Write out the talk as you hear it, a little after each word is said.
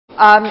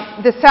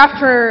This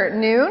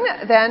afternoon,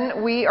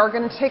 then, we are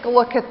going to take a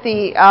look at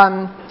the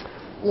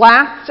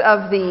last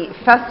of the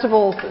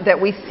festivals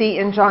that we see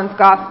in John's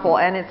Gospel,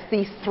 and it's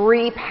these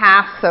three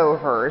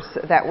Passovers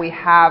that we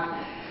have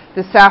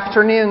this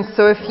afternoon.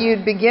 So if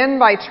you'd begin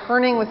by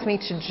turning with me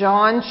to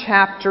John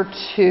chapter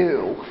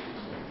 2.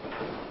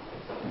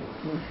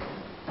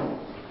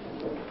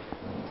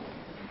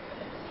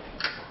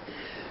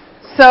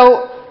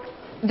 So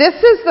this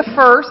is the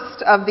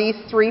first of these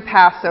three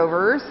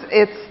Passovers.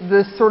 It's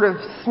the sort of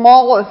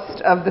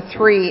smallest of the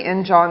three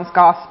in John's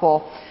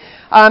Gospel.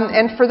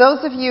 And for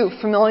those of you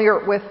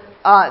familiar with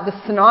the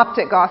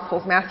Synoptic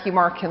Gospels, Matthew,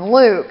 Mark, and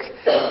Luke,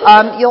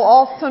 you'll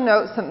also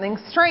note something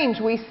strange.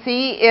 We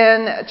see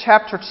in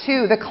chapter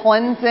 2 the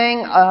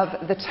cleansing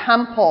of the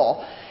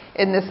temple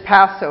in this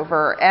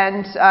Passover.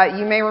 And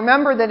you may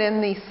remember that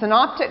in the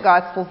Synoptic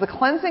Gospels, the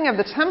cleansing of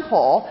the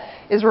temple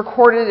is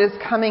recorded as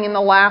coming in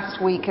the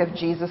last week of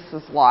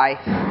Jesus' life.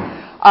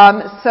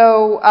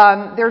 So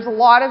there's a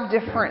lot of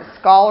different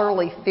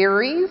scholarly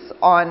theories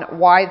on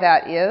why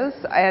that is,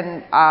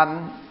 and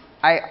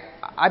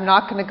I'm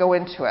not going to go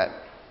into it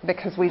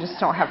because we just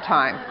don't have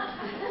time.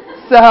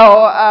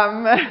 So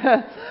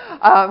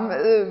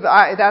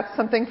that's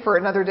something for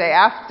another day.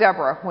 Ask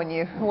Deborah when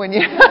you.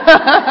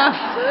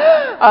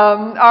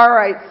 All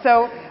right.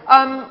 So.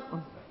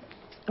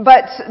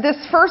 But this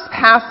first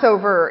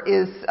Passover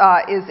is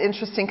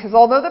interesting because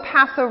although the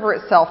Passover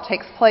itself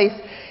takes place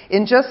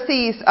in just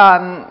these,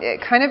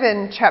 kind of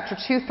in chapter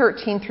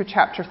 2:13 through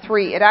chapter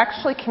 3, it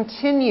actually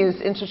continues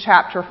into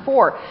chapter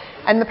 4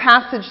 and the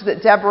passage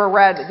that Deborah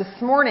read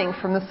this morning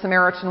from the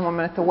Samaritan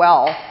woman at the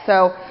well.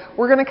 So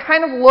we're going to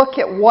kind of look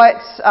at what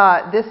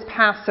this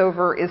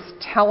Passover is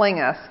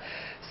telling us.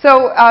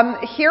 So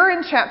here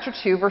in chapter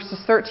 2, verses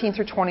 13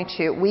 through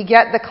 22, we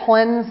get the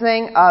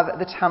cleansing of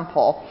the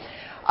temple.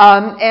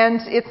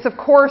 And it's, of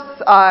course,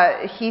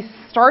 he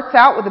starts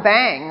out with a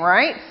bang,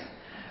 right?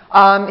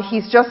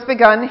 He's just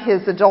begun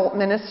his adult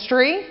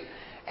ministry,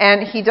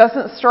 and he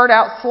doesn't start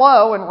out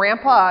slow and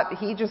ramp up.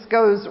 He just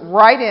goes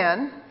right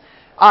in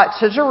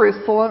to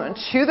Jerusalem,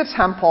 to the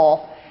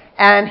temple,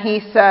 and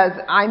he says,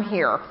 I'm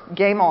here,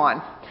 game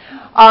on.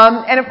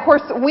 And of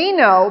course, we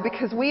know,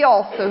 because we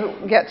also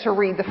get to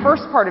read the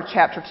first part of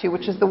chapter 2,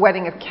 which is the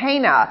wedding of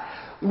Cana,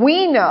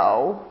 we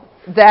know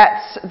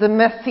that the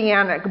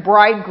Messianic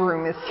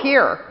bridegroom is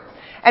here.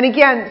 And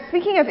again,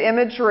 speaking of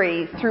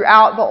imagery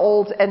throughout the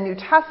Old and New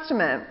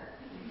Testament,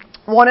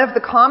 one of the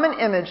common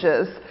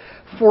images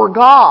for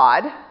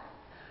God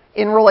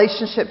in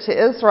relationship to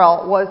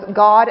Israel was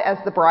God as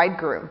the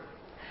bridegroom.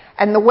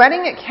 And the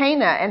wedding at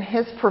Cana and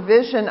his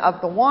provision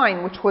of the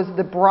wine, which was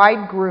the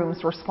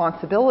bridegroom's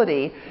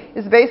responsibility,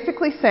 is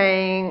basically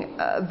saying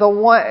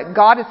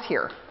God is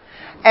here.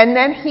 And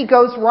then he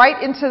goes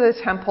right into the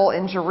temple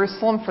in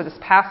Jerusalem for this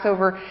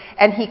Passover,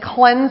 and he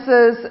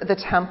cleanses the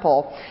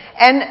temple.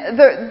 And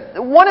I'm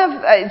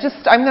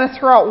going to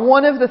throw out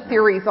one of the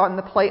theories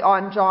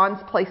on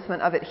John's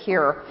placement of it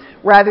here,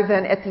 rather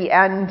than at the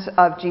end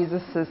of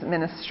Jesus'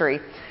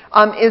 ministry,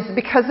 is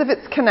because of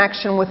its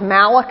connection with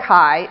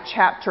Malachi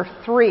chapter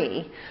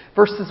 3,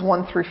 verses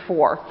 1 through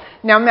 4.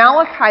 Now,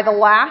 Malachi, the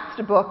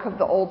last book of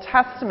the Old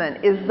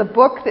Testament, is the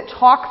book that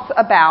talks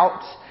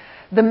about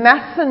the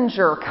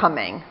messenger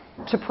coming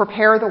to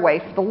prepare the way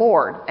for the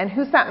Lord. And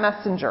who's that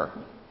messenger?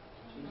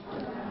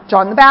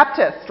 John the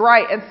Baptist,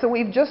 right. And so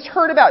we've just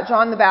heard about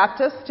John the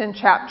Baptist in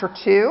chapter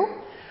 2.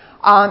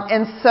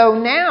 And so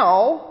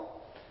now,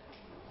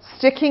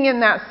 sticking in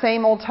that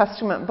same Old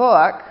Testament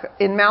book,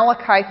 in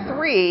Malachi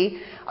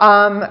 3,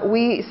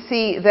 we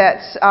see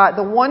that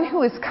the one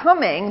who is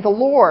coming, the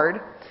Lord,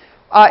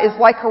 is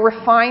like a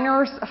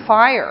refiner's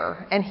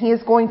fire, and he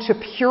is going to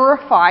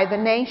purify the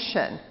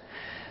nation.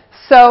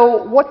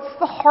 So what's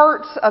the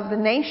heart of the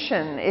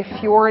nation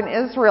if you're an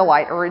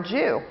Israelite or a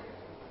Jew?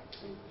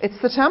 It's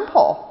the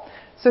temple.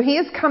 So he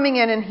is coming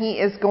in and he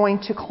is going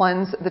to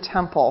cleanse the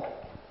temple.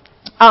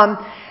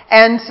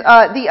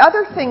 The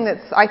other thing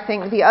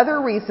the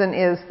other reason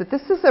is that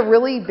this is a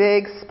really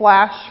big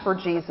splash for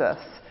Jesus.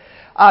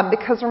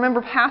 Because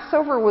remember,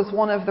 Passover was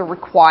one of the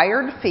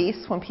required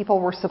feasts when people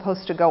were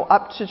supposed to go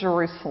up to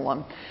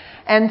Jerusalem.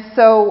 And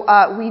so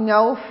we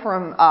know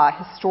from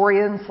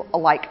historians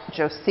like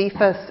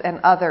Josephus and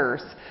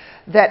others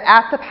that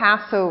at the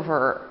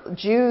Passover,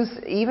 Jews,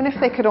 even if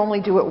they could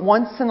only do it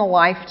once in a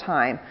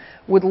lifetime,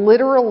 would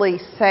literally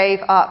save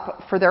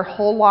up for their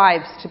whole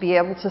lives to be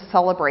able to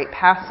celebrate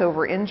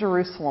Passover in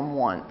Jerusalem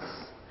once.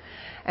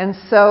 And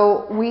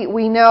so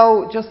we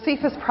know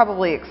Josephus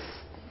probably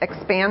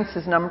expands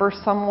his numbers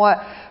somewhat,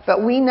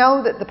 but we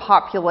know that the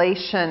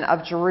population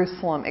of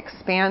Jerusalem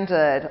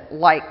expanded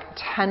like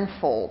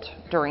tenfold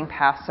during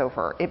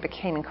Passover. It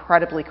became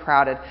incredibly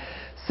crowded.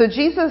 So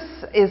Jesus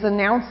is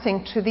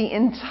announcing to the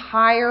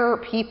entire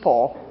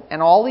people,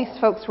 and all these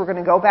folks were going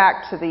to go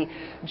back to the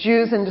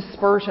Jews in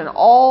dispersion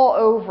all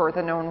over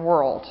the known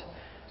world,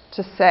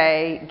 to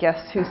say,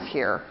 guess who's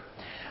here?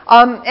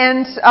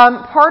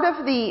 Part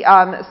of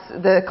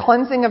the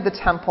cleansing of the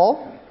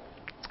temple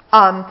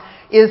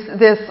is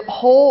this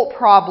whole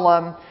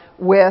problem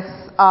with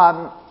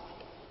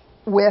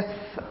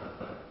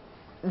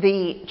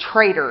the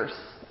traders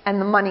and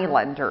the money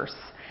lenders.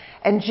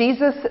 And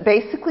Jesus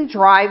basically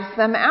drives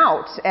them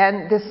out.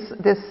 And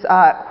this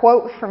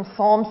quote from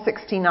Psalm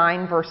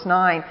 69, verse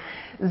 9,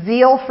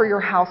 "Zeal for your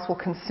house will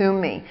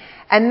consume me."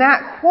 And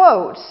that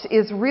quote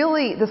is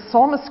really the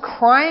psalmist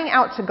crying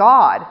out to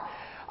God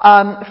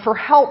for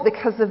help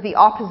because of the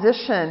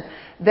opposition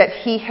that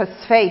he has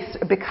faced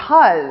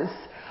because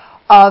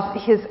of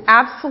his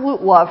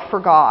absolute love for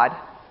God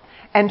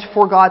and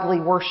for godly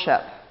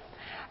worship.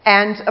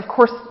 And, of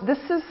course, this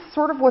is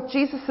sort of what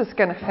Jesus is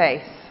going to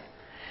face.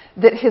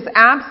 That his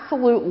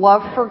absolute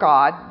love for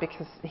God,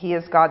 because he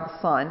is God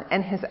the Son,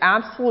 and his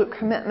absolute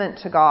commitment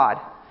to God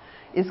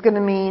is going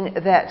to mean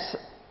that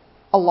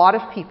a lot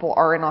of people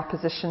are in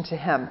opposition to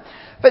him.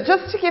 But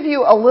just to give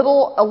you a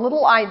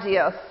little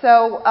idea,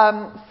 so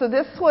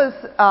this was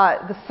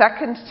the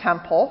second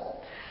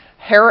temple,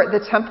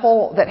 the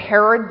temple that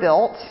Herod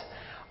built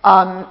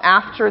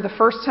after the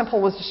first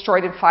temple was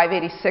destroyed in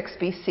 586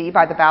 BC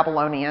by the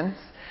Babylonians.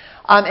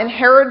 And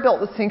Herod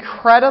built this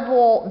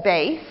incredible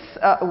base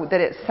that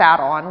it sat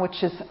on,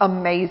 which is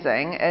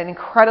amazing, an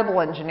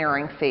incredible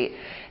engineering feat.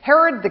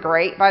 Herod the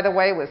Great, by the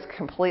way, was a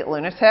complete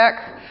lunatic.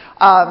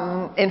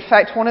 In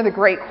fact, one of the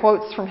great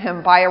quotes from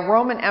him by a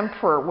Roman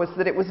emperor was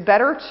that it was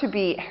better to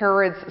be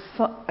Herod's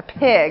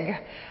pig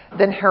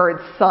than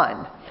Herod's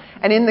son.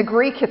 And in the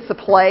Greek, it's a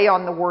play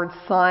on the word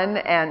son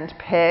and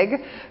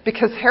pig,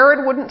 because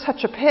Herod wouldn't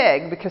touch a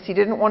pig because he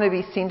didn't want to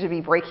be seen to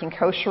be breaking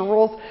kosher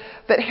rules.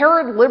 But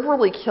Herod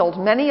liberally killed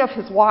many of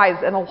his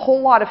wives and a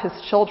whole lot of his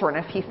children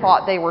if he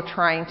thought they were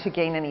trying to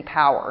gain any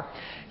power.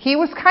 He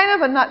was kind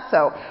of a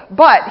nutso,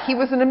 but he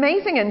was an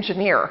amazing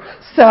engineer.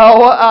 So,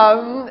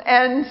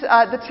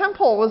 the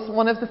temple was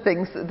one of the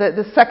things,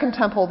 the second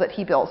temple that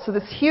he built. So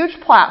this huge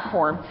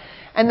platform,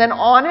 and then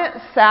on it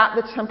sat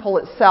the temple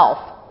itself.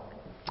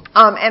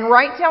 And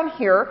right down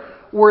here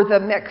were the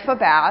mikveh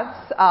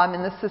baths,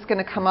 and this is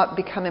going to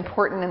become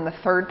important in the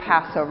third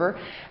Passover.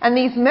 And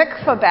these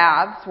mikveh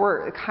baths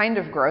were kind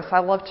of gross. I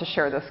love to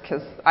share this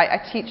because I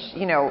teach,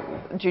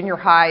 junior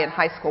high and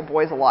high school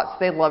boys a lot, so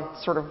they love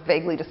sort of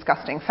vaguely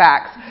disgusting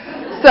facts.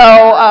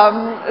 So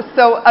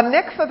a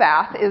mikveh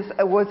bath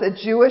was a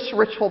Jewish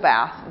ritual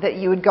bath that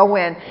you would go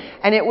in,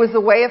 and it was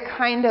a way of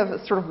kind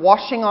of sort of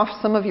washing off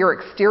some of your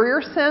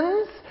exterior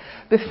sins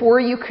before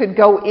you could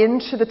go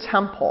into the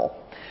temple.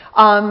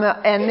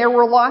 And there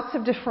were lots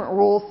of different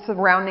rules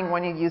surrounding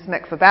when you use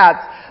mikveh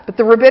baths. But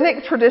the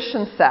rabbinic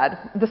tradition said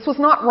this was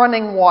not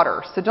running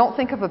water. So don't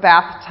think of a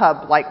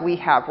bathtub like we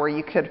have where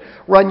you could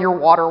run your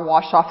water,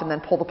 wash off, and then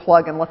pull the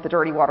plug and let the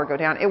dirty water go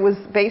down. It was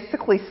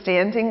basically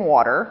standing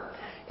water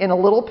in a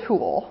little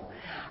pool.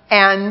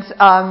 And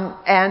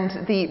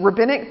the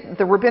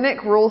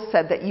rabbinic rules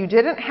said that you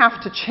didn't have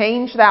to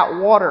change that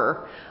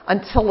water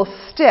until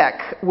a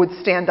stick would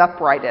stand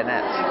upright in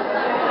it.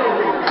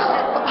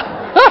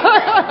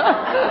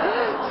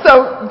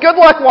 So good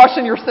luck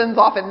washing your sins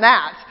off in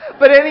that.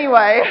 But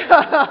anyway,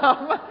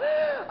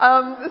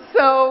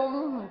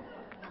 so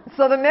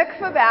the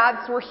mikveh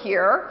baths were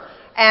here,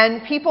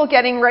 and people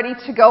getting ready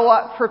to go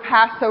up for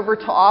Passover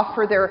to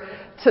offer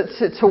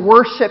to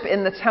worship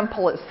in the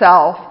temple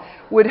itself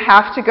would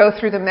have to go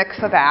through the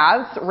mikveh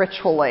baths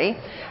ritually.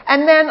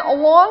 And then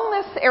along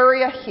this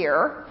area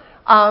here,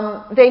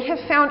 they have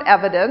found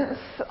evidence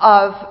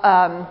of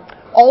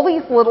all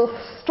these little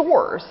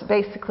stores,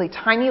 basically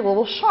tiny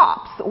little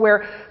shops,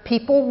 where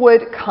people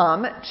would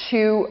come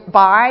to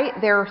buy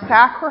their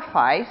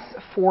sacrifice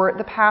for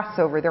the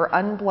Passover, their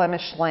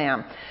unblemished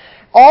lamb.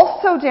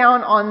 Also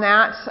down on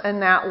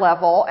that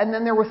level, and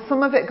then there was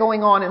some of it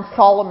going on in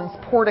Solomon's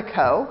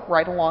portico,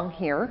 right along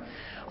here,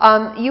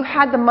 you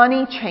had the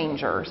money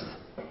changers.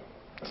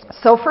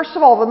 So first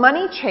of all, the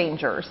money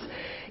changers,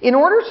 in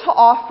order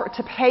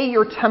to pay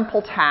your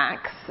temple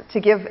tax, to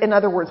give, in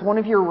other words, one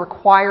of your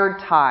required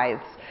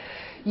tithes,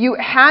 you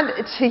had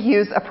to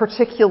use a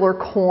particular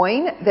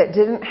coin that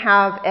didn't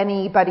have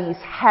anybody's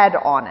head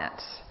on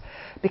it,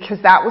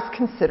 because that was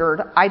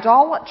considered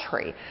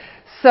idolatry.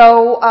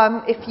 So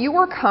if you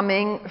were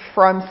coming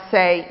from,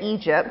 say,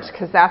 Egypt,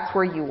 because that's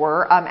where you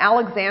were,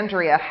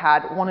 Alexandria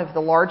had one of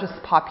the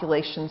largest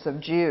populations of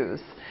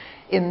Jews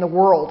in the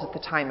world at the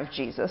time of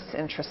Jesus,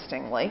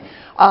 interestingly.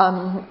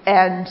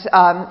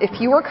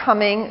 If you were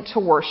coming to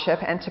worship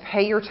and to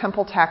pay your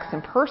temple tax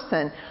in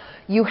person,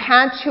 you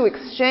had to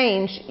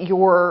exchange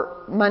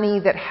your money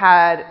that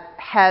had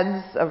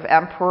heads of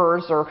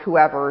emperors or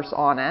whoever's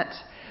on it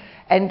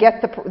and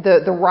get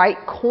the right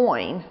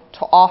coin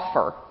to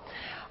offer.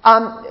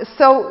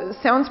 So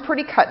sounds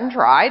pretty cut and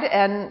dried,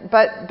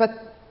 but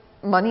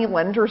money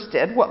lenders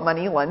did what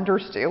money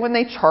lenders do, and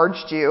they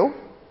charged you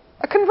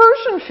a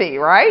conversion fee,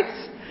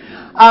 right?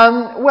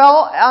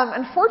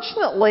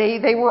 Unfortunately,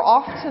 they were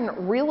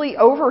often really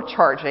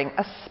overcharging,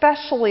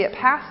 especially at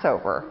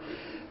Passover,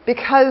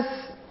 because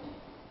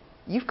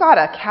you've got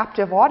a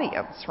captive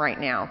audience right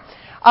now.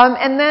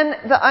 And then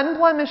the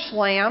unblemished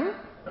lamb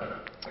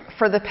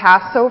for the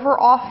Passover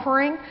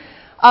offering,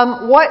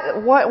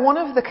 One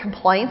of the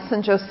complaints,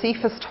 and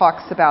Josephus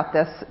talks about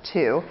this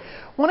too,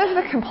 one of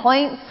the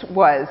complaints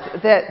was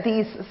that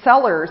these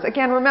sellers,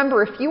 again,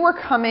 remember, if you were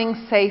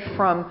coming, say,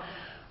 from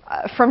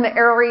the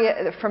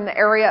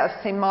area of,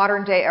 say,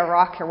 modern-day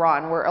Iraq,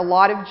 Iran, where a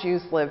lot of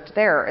Jews lived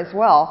there as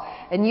well,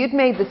 and you'd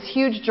made this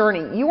huge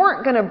journey, you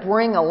weren't going to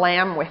bring a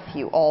lamb with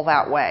you all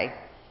that way.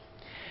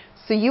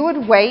 So you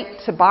would wait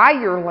to buy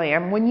your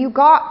lamb when you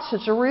got to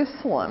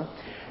Jerusalem.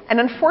 And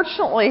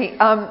unfortunately,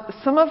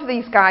 some of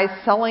these guys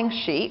selling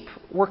sheep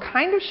were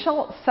kind of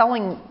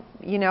selling,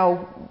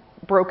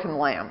 broken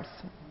lambs,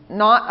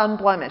 not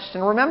unblemished.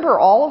 And remember,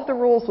 all of the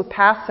rules with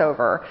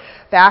Passover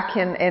back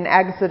in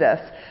Exodus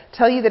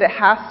tell you that it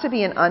has to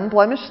be an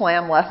unblemished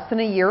lamb less than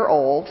a year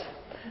old,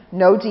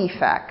 no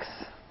defects.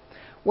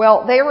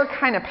 Well, they were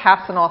kind of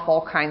passing off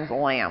all kinds of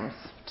lambs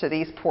to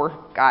these poor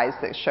guys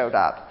that showed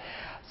up.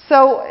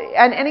 So,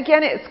 and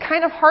again, it's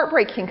kind of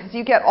heartbreaking because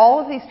you get all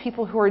of these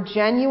people who are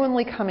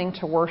genuinely coming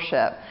to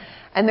worship,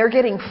 and they're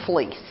getting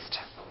fleeced.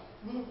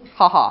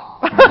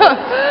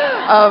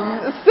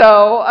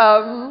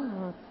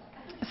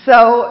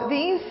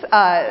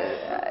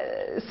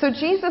 So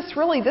Jesus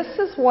really, this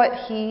is what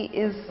he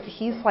is.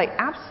 He's like,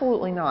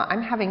 absolutely not.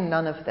 I'm having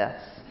none of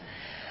this.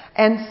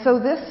 And so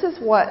this is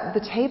what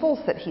the tables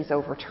that he's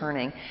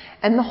overturning.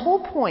 And the whole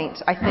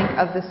point, I think,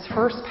 of this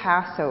first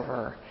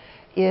Passover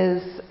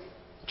is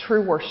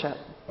true worship.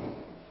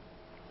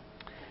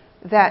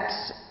 That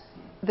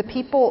the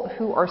people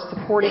who are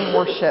supporting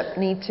worship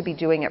need to be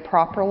doing it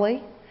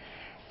properly,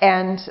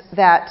 and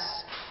that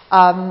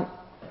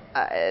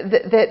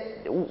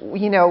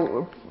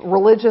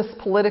religious,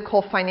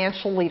 political,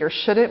 financial leaders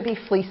shouldn't be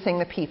fleecing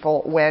the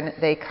people when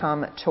they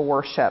come to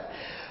worship.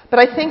 But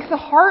I think the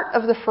heart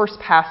of the first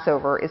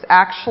Passover is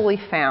actually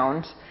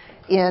found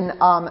in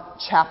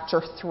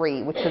chapter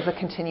 3, which is a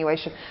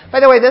continuation. By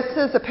the way, this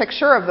is a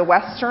picture of the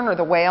Western or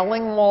the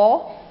Wailing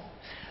Wall.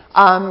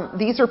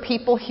 These are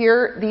people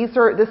here.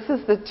 This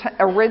is the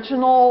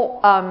original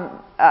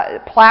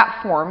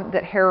platform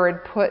that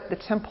Herod put the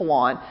temple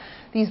on.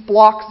 These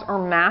blocks are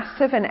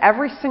massive, and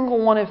every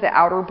single one of the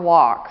outer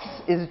blocks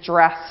is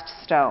dressed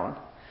stone.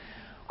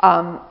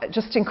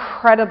 Just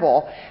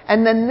incredible.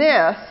 And then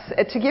this,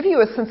 to give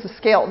you a sense of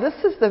scale,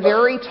 this is the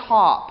very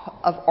top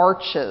of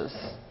arches.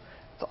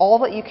 It's all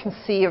that you can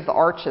see of the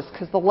arches,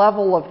 because the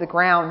level of the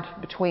ground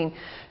between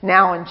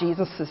now and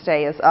Jesus'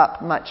 day is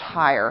up much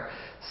higher.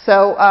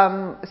 So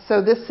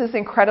this is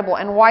incredible.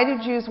 And why do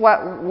Jews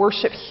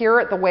worship here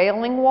at the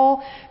Wailing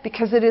Wall?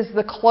 Because it is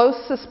the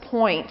closest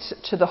point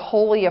to the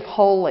Holy of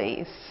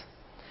Holies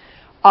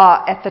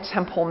at the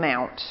Temple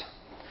Mount.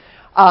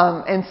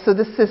 And so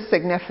this is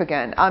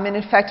significant. And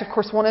in fact, of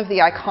course, one of the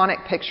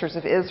iconic pictures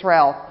of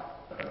Israel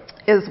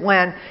is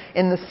when,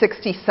 in the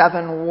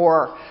 67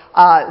 war,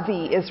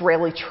 the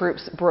Israeli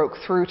troops broke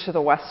through to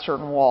the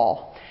Western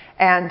Wall.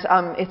 And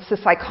it's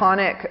this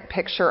iconic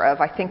picture of,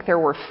 I think there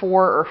were 4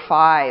 or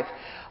 5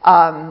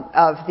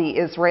 of the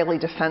Israeli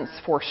Defense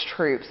Force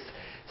troops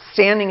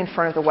standing in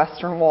front of the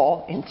Western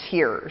Wall in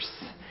tears.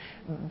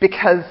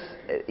 Because,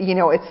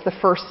 it's the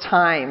first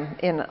time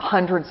in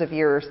hundreds of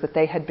years that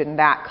they had been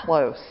that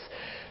close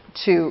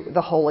to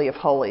the Holy of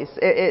Holies.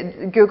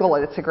 Google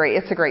it. It's a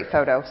great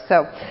photo.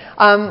 So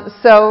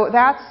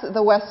that's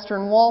the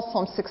Western Wall,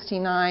 Psalm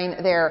 69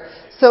 there.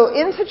 So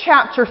into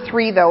chapter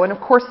 3, though, and of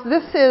course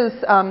this is,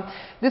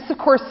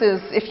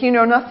 if you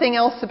know nothing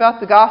else about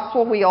the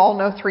gospel, we all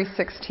know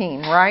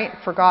 3:16, right?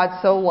 For God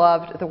so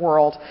loved the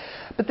world.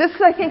 But this,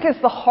 I think, is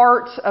the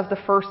heart of the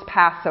first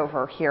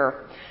Passover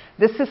here.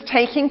 This is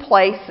taking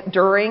place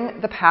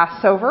during the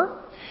Passover.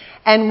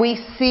 And we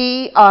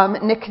see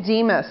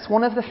Nicodemus,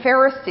 one of the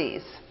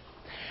Pharisees.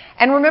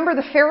 And remember,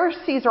 the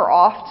Pharisees are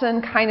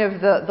often kind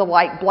of the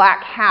like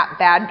black hat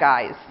bad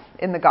guys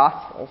in the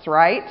Gospels,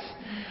 right?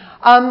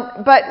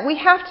 But we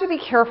have to be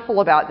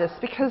careful about this,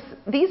 because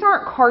these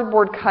aren't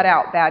cardboard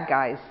cutout bad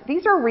guys.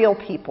 These are real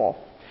people.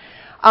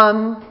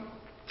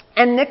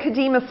 And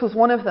Nicodemus was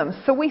one of them.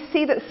 So we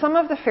see that some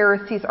of the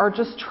Pharisees are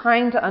just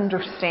trying to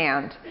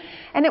understand.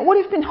 And it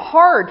would have been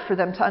hard for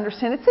them to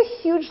understand. It's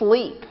a huge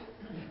leap.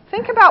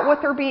 Think about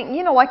what they're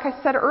being, like I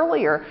said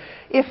earlier,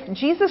 if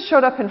Jesus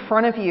showed up in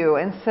front of you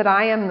and said,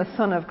 I am the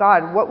Son of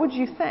God, what would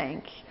you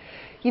think?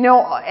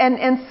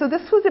 And so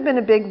this would have been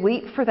a big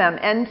leap for them.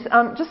 And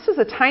just as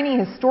a tiny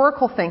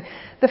historical thing,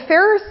 the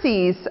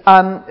Pharisees,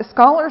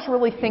 scholars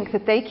really think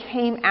that they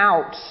came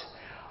out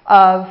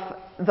of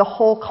the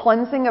whole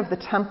cleansing of the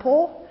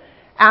temple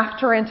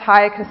after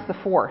Antiochus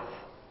IV.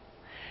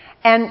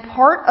 And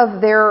part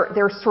of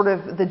their sort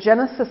of the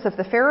genesis of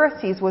the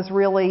Pharisees was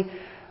really,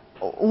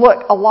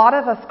 look, a lot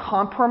of us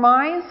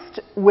compromised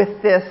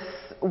with this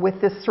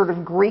sort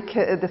of Greek,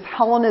 this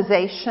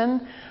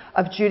Hellenization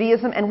of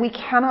Judaism, and we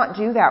cannot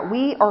do that.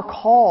 We are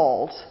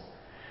called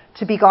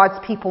to be God's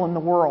people in the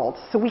world,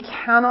 so we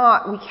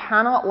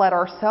cannot let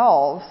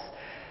ourselves,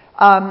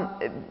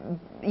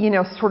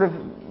 sort of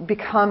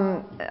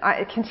become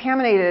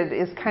contaminated.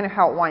 Is kind of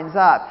how it winds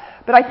up.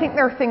 But I think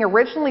their thing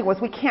originally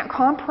was we can't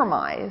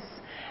compromise.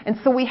 And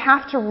so we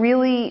have to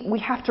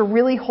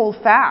really hold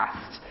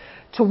fast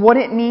to what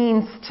it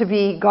means to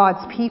be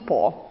God's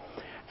people.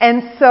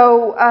 And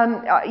so,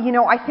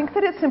 I think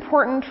that it's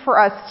important for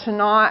us to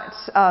not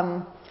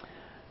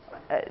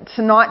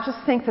just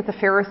think that the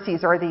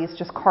Pharisees are these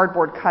just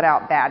cardboard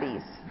cutout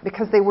baddies,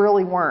 because they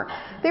really weren't.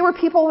 They were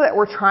people that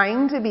were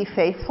trying to be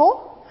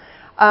faithful,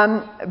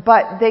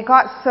 but they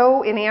got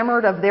so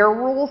enamored of their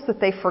rules that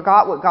they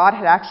forgot what God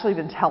had actually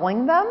been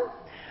telling them.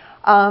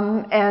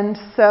 And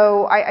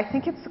so I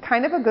think it's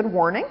kind of a good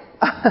warning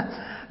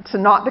to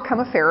not become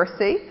a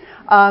Pharisee,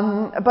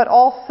 but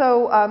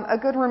also a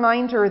good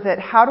reminder that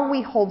how do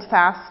we hold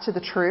fast to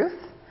the truth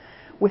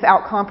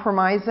without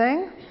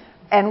compromising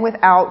and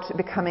without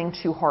becoming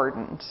too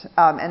hardened.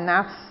 And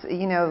that's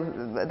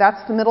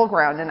the middle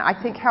ground. And I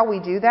think how we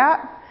do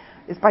that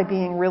is by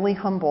being really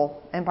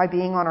humble and by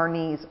being on our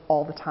knees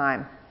all the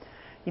time.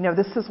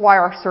 This is why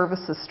our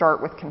services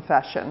start with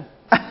confession.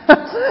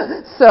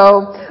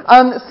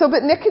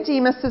 But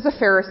Nicodemus is a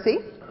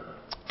Pharisee,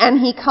 and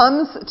he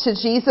comes to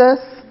Jesus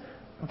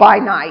by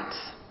night.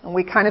 And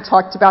we kind of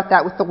talked about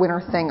that with the winter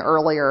thing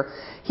earlier.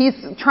 He's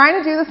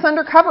trying to do this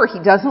undercover. He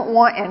doesn't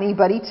want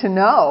anybody to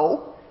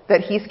know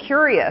that he's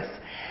curious.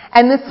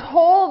 And this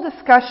whole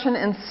discussion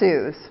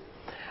ensues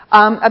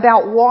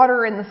about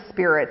water and the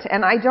Spirit.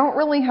 And I don't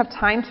really have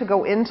time to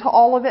go into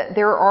all of it.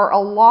 There are a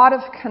lot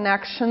of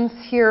connections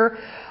here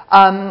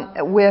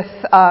with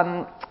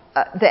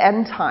the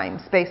end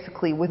times,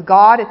 basically, with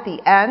God at the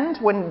end,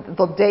 when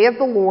the day of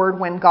the Lord,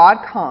 when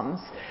God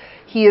comes.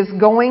 He is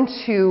going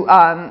to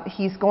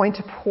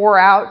pour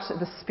out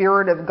the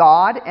Spirit of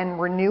God and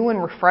renew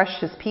and refresh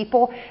His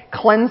people,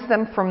 cleanse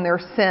them from their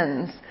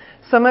sins.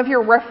 Some of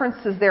your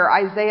references there,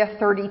 Isaiah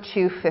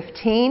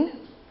 32:15,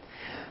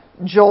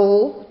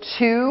 Joel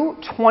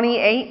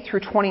 2:28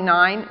 through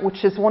 29,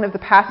 which is one of the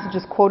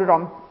passages quoted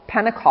on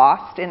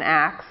Pentecost in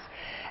Acts,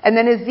 and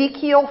then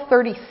Ezekiel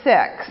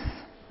 36,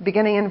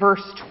 beginning in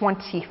verse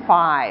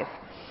 25.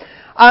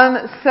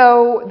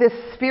 So this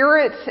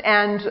Spirit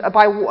and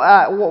by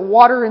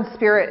water and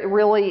Spirit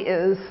really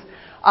is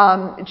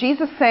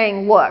Jesus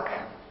saying, look,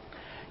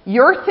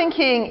 you're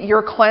thinking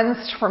you're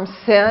cleansed from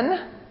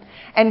sin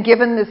and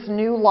given this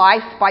new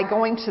life by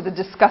going to the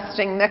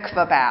disgusting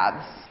mikveh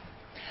baths.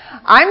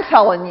 I'm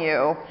telling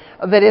you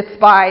that it's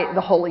by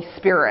the Holy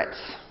Spirit.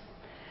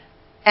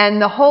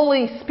 And the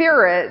Holy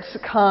Spirit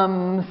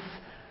comes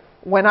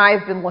when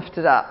I've been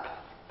lifted up.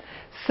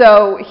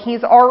 So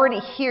he's already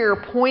here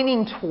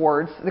pointing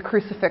towards the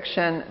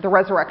crucifixion, the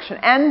resurrection,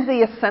 and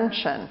the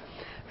ascension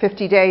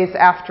 50 days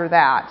after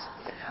that.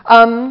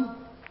 And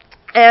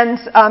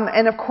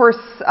of course,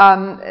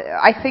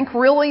 I think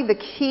really the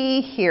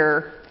key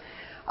here,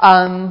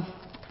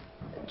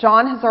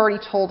 John has already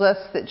told us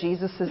that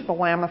Jesus is the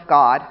Lamb of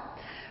God.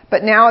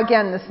 But now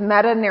again, this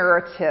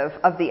meta-narrative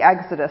of the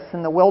Exodus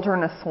and the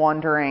wilderness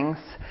wanderings,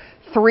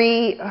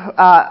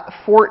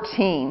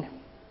 3:14.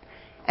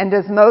 And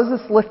as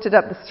Moses lifted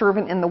up the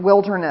servant in the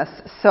wilderness,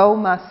 so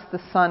must the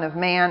Son of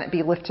Man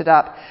be lifted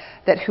up,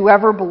 that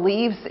whoever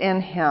believes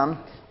in him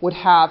would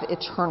have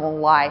eternal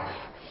life.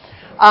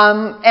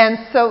 And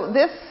so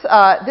this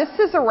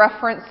is a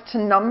reference to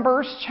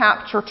Numbers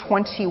chapter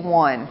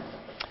 21.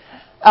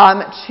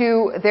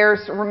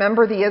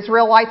 Remember the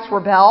Israelites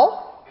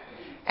rebel,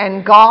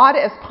 and God,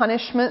 as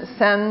punishment,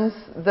 sends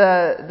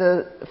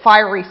the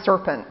fiery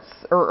serpents,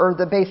 or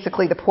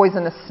basically the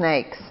poisonous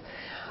snakes.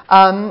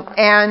 The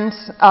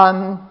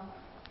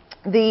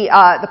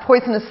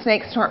poisonous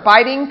snakes start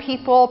biting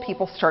people.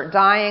 People start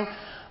dying.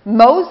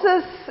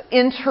 Moses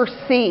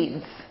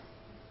intercedes.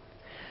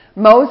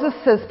 Moses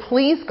says,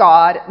 please,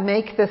 God,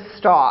 make this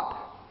stop.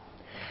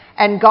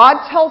 And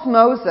God tells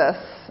Moses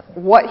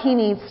what he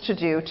needs to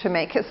do to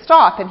make it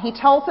stop. And he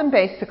tells him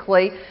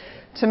basically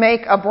to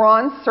make a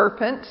bronze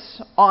serpent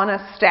on a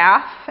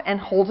staff and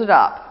hold it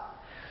up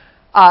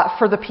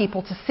for the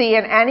people to see.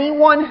 And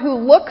anyone who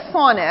looks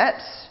on it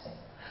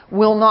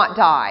will not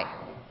die.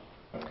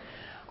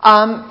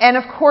 And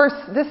of course,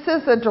 this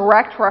is a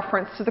direct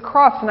reference to the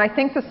cross, and I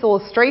think this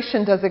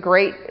illustration does a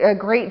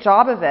great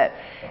job of it.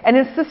 And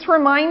it's this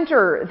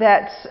reminder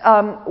that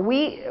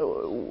we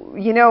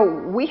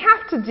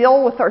have to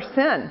deal with our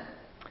sin.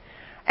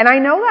 And I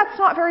know that's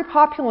not very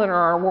popular in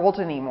our world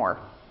anymore.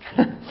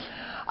 One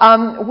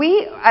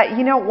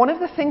of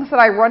the things that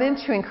I run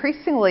into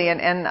increasingly,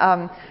 and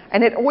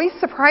it always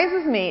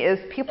surprises me, is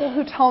people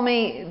who tell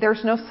me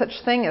there's no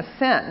such thing as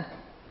sin.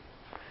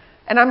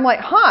 And I'm like,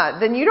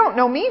 then you don't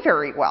know me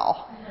very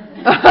well.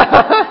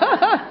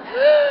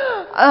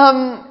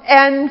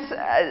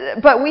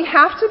 But we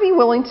have to be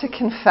willing to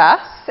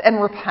confess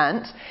and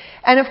repent.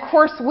 And of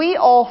course, we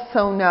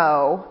also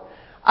know,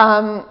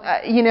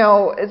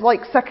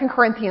 like 2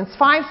 Corinthians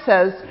 5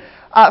 says,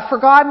 for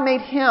God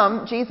made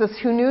him, Jesus,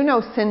 who knew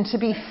no sin, to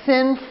be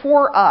sin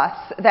for us,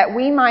 that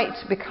we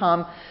might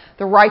become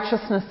the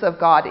righteousness of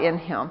God in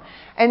him.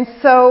 And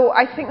so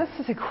I think this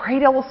is a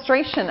great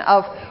illustration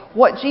of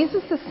what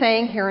Jesus is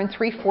saying here in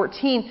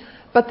 3:14,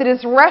 but that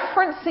is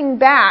referencing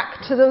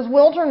back to those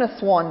wilderness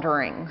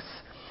wanderings.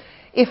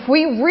 if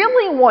we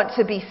really want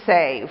to be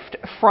saved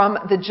from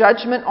the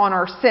judgment on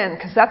our sin,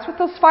 because that's what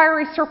those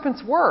fiery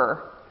serpents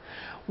were,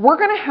 we're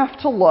going to have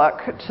to look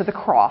to the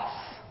cross.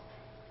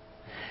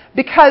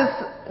 Because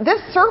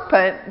this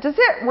serpent, does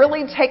it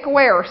really take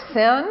away our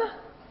sin?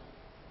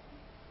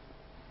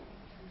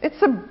 It's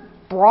a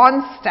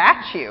bronze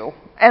statue.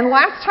 And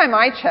last time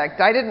I checked,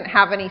 I didn't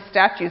have any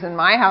statues in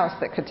my house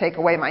that could take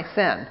away my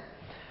sin.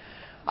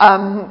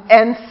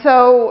 And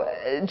so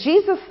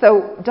Jesus,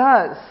 though,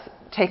 does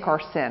take our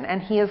sin,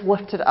 and he is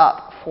lifted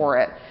up for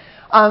it.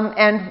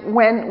 And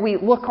when we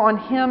look on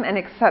him and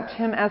accept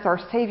him as our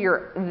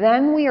Savior,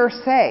 then we are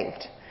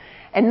saved.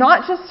 And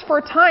not just for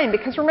a time,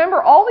 because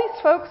remember, all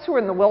these folks who were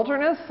in the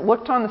wilderness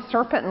looked on the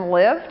serpent and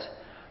lived.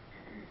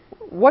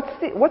 What's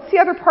the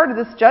other part of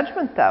this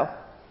judgment, though?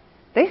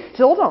 They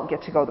still don't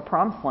get to go to the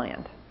promised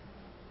land.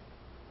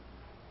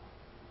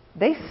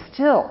 They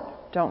still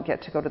don't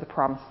get to go to the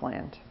promised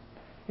land.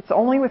 It's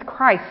only with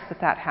Christ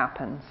that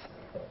happens.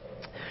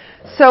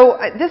 So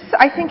this,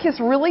 I think, is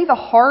really the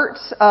heart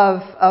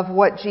of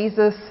what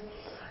Jesus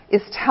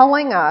is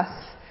telling us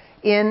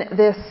in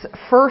this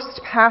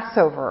first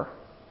Passover.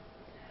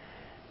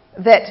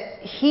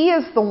 That he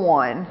is the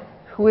one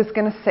who is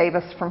going to save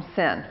us from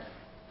sin.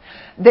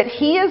 That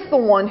he is the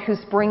one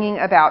who's bringing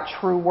about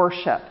true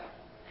worship.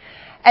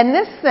 And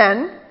this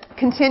then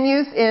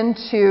continues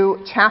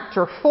into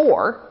chapter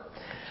 4.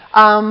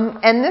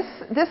 And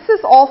this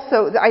is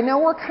also, I know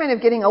we're kind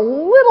of getting a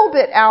little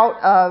bit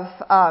out of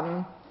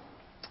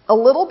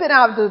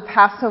the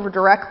Passover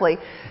directly,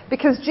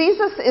 because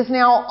Jesus is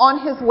now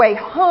on his way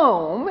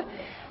home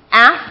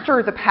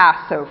after the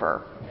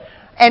Passover.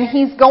 And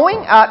he's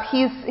going up,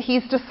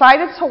 he's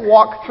decided to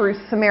walk through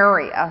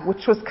Samaria,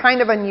 which was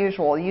kind of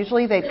unusual.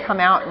 Usually they'd come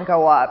out and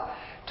go up.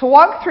 To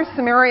walk through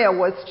Samaria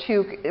was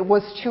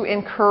to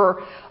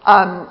incur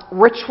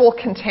ritual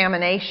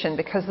contamination,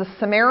 because the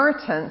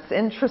Samaritans,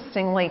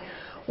 interestingly,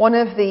 one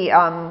of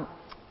the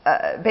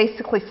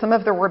basically some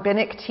of the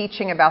rabbinic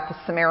teaching about the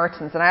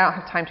Samaritans, and I don't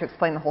have time to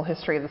explain the whole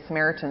history of the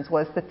Samaritans,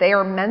 was that they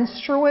are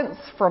menstruants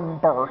from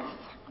birth.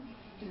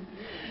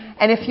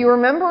 And if you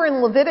remember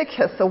in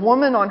Leviticus, a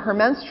woman on her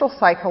menstrual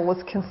cycle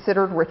was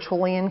considered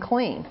ritually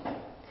unclean.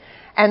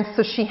 And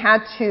so she had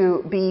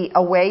to be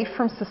away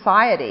from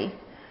society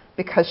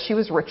because she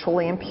was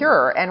ritually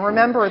impure. And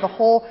remember the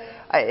whole,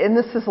 and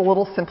this is a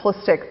little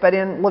simplistic, but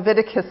in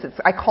Leviticus,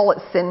 I call it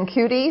sin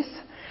cooties.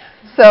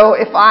 So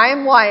if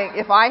I'm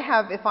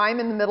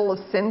in the middle of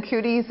sin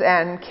cooties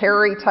and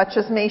Carrie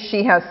touches me,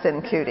 she has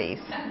sin cooties.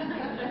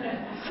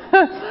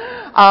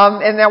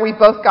 And now we've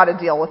both got to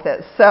deal with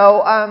it.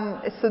 So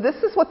this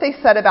is what they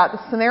said about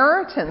the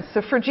Samaritans.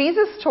 So for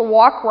Jesus to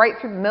walk right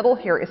through the middle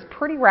here is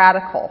pretty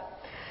radical.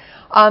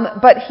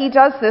 But he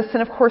does this,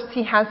 and of course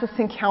he has this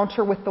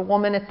encounter with the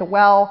woman at the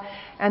well,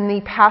 and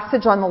the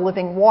passage on the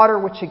living water,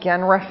 which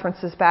again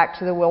references back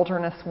to the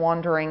wilderness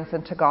wanderings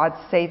and to God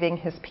saving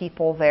his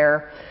people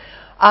there.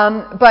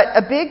 But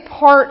a big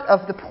part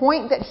of the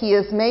point that he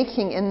is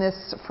making in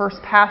this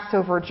first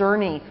Passover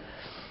journey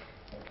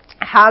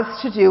has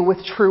to do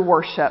with true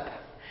worship.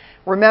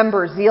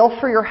 Remember, zeal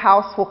for your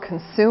house will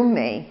consume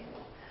me,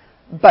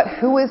 but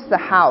who is the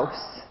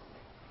house?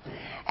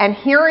 And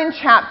here in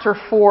chapter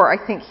 4,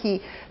 I think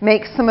he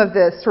makes some of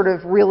the sort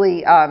of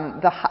really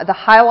the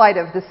highlight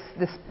of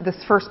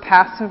this first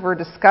Passover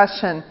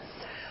discussion,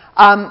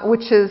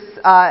 which is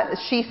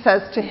she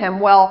says to him,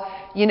 well,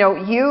 you know,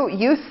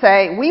 you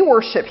say we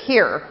worship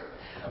here.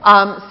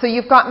 So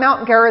you've got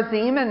Mount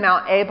Gerizim and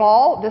Mount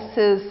Ebal.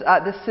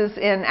 This is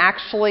in,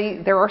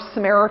 actually, there are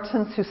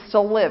Samaritans who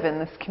still live in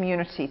this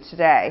community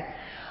today.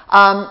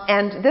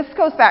 And this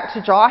goes back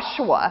to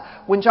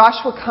Joshua, when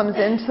Joshua comes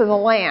into the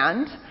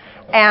land,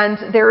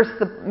 and there's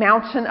the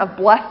mountain of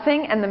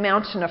blessing and the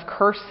mountain of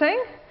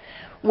cursing.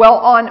 Well,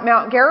 on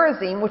Mount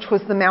Gerizim, which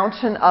was the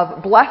mountain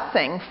of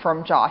blessing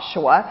from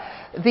Joshua,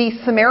 the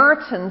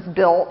Samaritans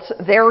built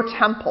their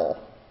temple.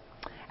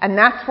 And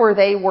that's where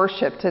they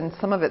worshipped, and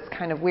some of it's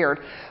kind of weird.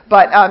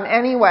 But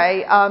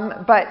anyway,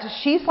 but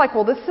she's like,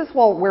 well, this is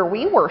where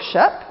we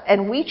worship,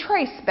 and we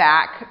trace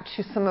back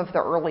to some of the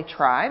early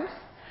tribes.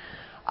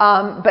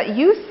 But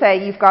you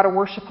say you've got to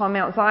worship on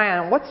Mount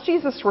Zion. What's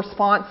Jesus'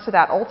 response to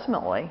that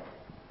ultimately?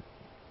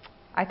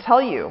 I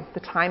tell you, the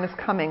time is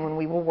coming when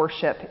we will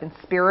worship in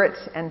spirit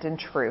and in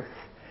truth.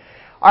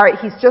 All right,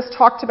 he's just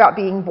talked about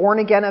being born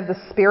again of the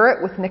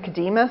Spirit with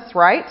Nicodemus,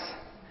 right?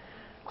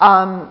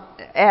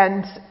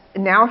 And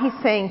now he's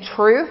saying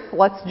truth.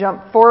 Let's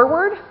jump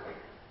forward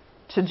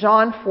to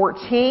John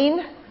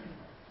 14.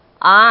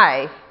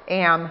 I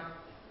am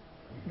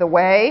the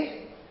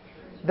way,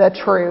 the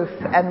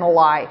truth, and the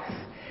life.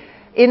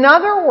 In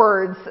other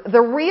words,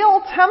 the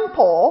real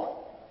temple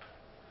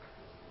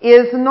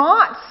is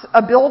not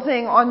a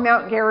building on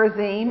Mount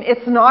Gerizim.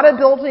 It's not a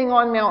building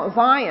on Mount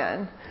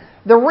Zion.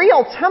 The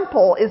real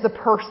temple is a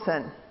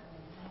person,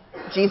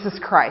 Jesus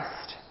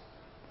Christ.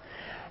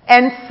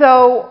 And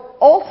so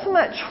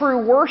ultimate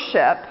true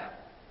worship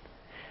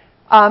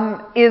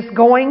is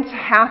going to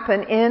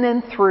happen in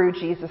and through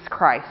Jesus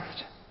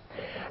Christ.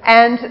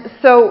 And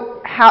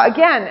so,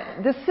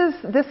 again, this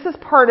is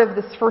part of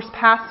this first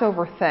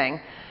Passover thing,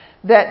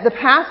 that the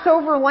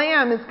Passover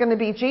lamb is going to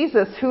be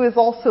Jesus, who is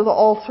also the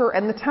altar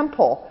and the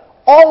temple.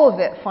 All of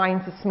it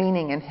finds its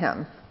meaning in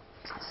him.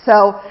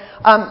 So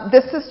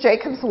this is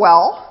Jacob's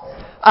Well.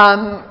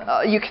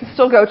 You can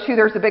still go to.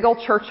 There's a big old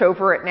church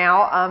over it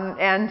now.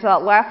 And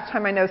last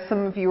time I know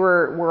some of you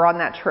were on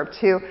that trip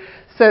too.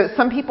 So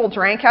some people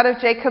drank out of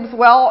Jacob's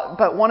Well,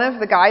 but one of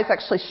the guys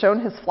actually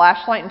shone his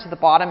flashlight into the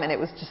bottom, and it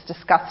was just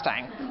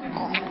disgusting.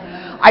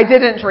 I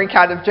didn't drink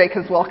out of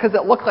Jacob's Well because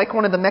it looked like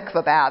one of the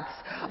mikveh baths.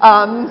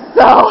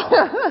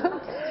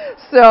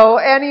 So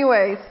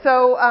anyway,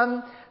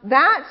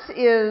 that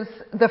is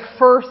the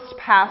first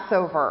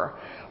Passover,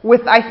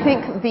 with, I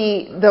think,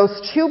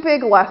 those two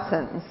big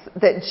lessons,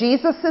 that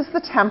Jesus is the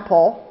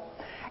temple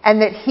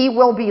and that he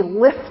will be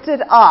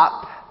lifted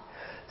up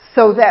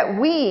so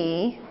that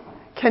we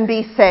can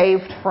be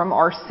saved from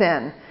our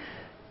sin.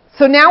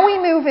 So now we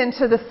move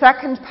into the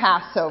second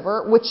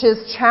Passover, which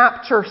is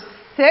chapter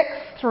 6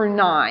 through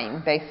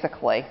 9,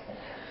 basically,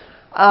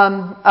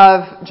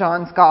 of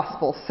John's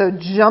Gospel. So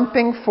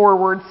jumping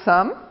forward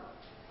some.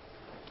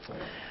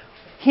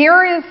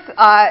 Here is,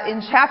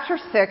 in chapter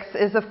 6,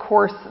 is of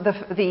course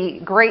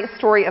the great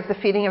story of the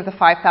feeding of the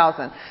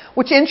 5,000,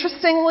 which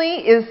interestingly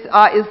is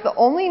the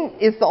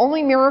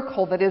only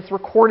miracle that is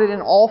recorded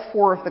in all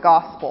four of the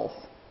Gospels.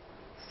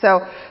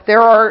 So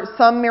there are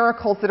some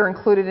miracles that are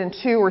included in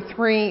 2 or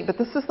 3, but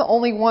this is the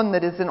only one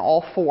that is in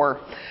all 4.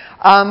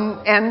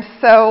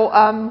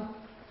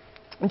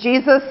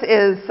 Jesus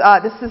is,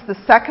 this is the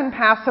second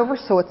Passover,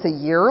 so it's a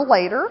year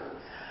later.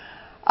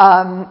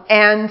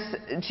 And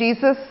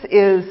Jesus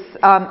is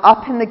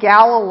up in the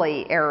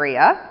Galilee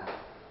area,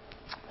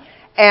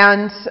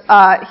 and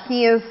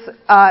he is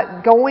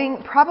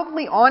going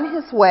probably on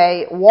his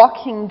way,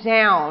 walking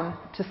down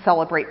to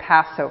celebrate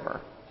Passover.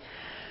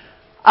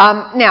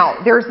 Now,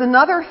 there's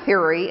another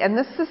theory, and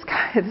this is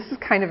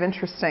kind of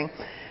interesting.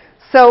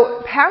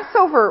 So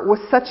Passover was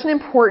such an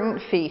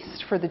important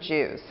feast for the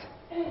Jews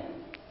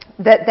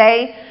that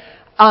they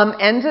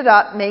ended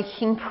up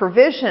making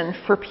provision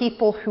for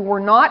people who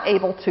were not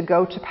able to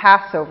go to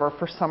Passover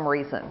for some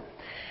reason.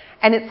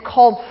 And it's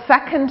called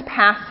Second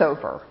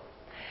Passover.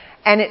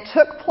 And it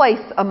took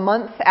place a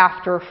month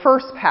after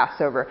First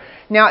Passover.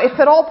 Now, if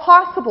at all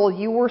possible,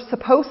 you were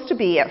supposed to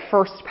be at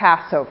First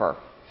Passover,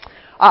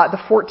 the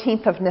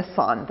 14th of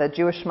Nisan, the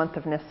Jewish month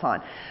of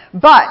Nisan.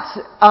 But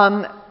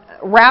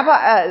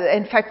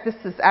in fact, this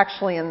is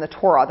actually in the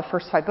Torah, the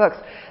first 5 books.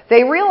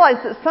 They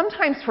realized that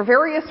sometimes, for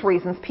various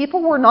reasons,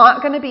 people were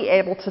not going to be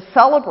able to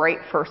celebrate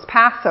First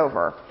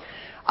Passover.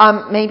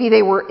 Maybe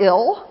they were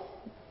ill.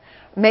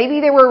 Maybe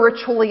they were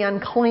ritually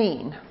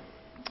unclean.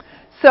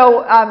 So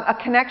a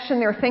connection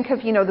there, think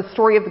of, the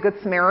story of the Good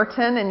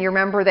Samaritan, and you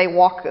remember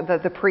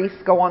the priests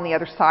go on the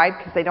other side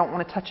because they don't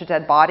want to touch a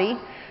dead body.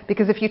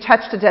 Because if you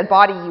touched a dead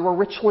body, you were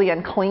ritually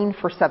unclean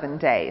for 7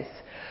 days.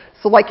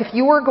 So like if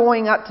you were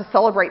going up to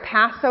celebrate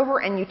Passover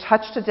and you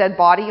touched a dead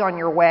body on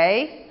your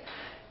way,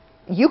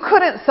 you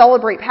couldn't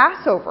celebrate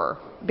Passover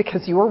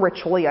because you were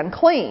ritually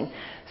unclean.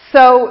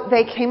 So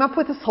they came up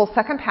with this whole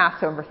second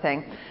Passover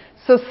thing.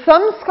 So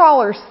some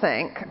scholars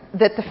think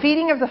that the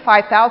feeding of the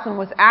 5,000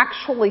 was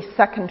actually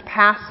second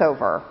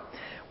Passover,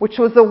 which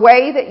was a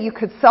way that you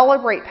could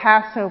celebrate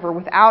Passover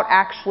without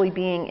actually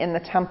being in the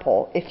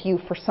temple if you,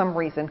 for some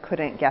reason,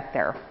 couldn't get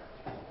there.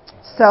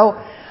 So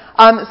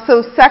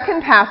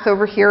second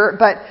Passover here,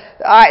 but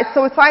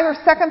so it's either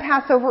second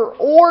Passover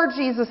or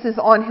Jesus is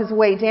on his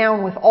way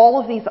down with all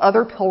of these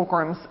other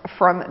pilgrims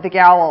from the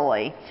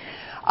Galilee.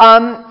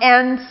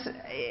 And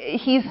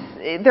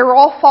they're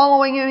all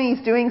following him.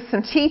 He's doing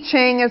some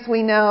teaching, as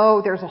we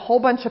know. There's a whole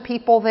bunch of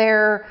people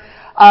there.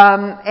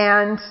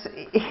 And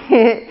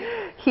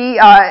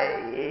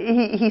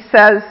he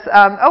says,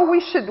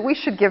 we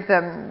should give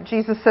them,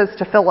 Jesus says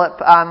to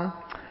Philip,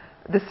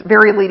 this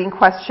very leading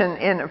question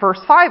in verse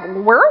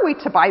 5, where are we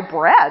to buy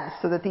bread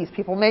so that these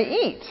people may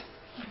eat?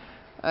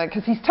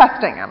 Because he's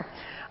testing them.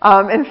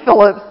 And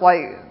Philip's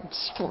like,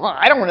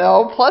 I don't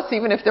know. Plus,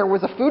 even if there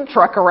was a food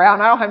truck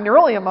around, I don't have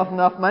nearly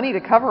enough money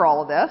to cover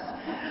all of this.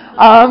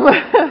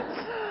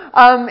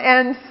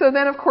 And so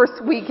then, of course,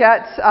 we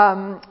get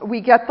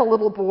the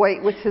little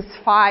boy with his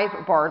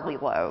 5 barley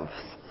loaves.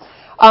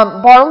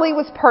 Barley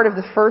was part of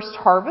the first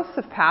harvest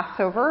of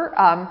Passover,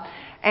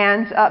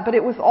 but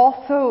it was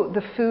also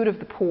the food of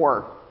the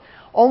poor.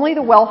 Only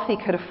the wealthy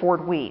could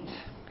afford wheat.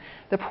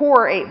 The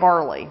poor ate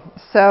barley.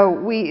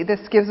 So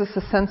this gives us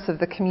a sense of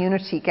the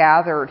community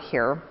gathered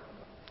here.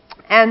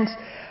 And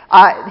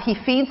he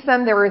feeds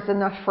them. There is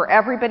enough for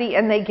everybody.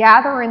 And they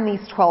gather in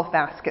these 12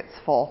 baskets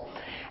full.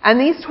 And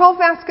these 12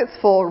 baskets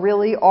full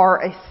really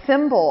are a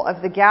symbol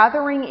of the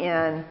gathering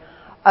in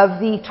of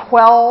the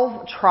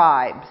 12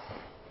 tribes,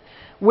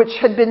 which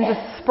had been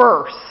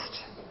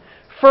dispersed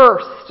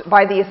first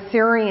by the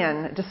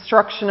Assyrian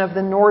destruction of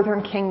the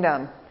northern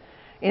kingdom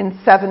in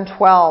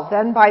 712,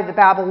 then by the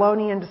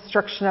Babylonian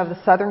destruction of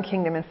the southern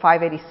kingdom in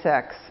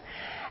 586.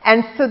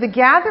 And so the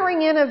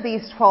gathering in of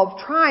these 12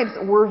 tribes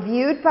were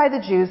viewed by the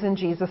Jews in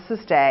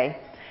Jesus' day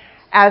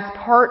as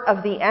part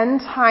of the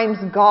end times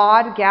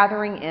God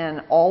gathering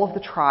in all of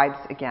the tribes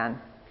again,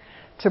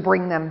 to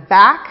bring them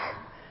back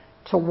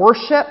to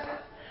worship,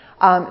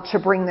 to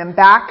bring them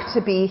back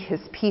to be his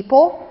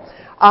people.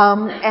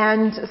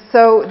 And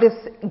so this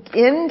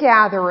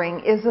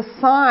ingathering is a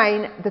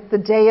sign that the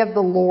day of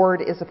the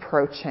Lord is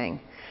approaching.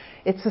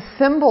 It's a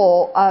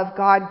symbol of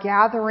God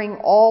gathering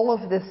all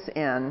of this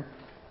in.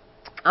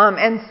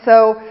 And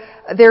so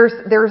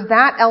there's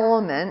that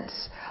element.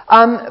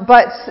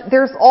 But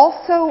there's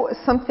also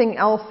something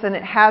else, and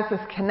it has this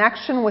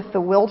connection with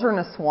the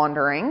wilderness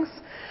wanderings,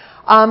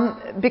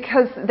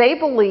 because they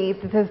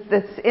believed that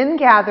this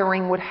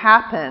ingathering would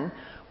happen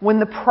when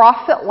the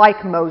prophet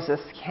like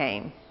Moses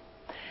came.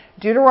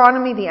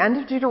 Deuteronomy, the end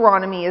of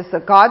Deuteronomy, is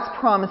that God's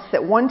promise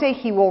that one day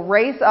he will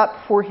raise up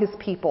for his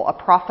people a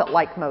prophet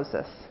like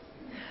Moses,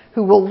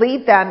 who will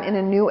lead them in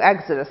a new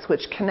Exodus,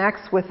 which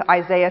connects with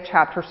Isaiah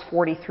chapters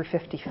 40 through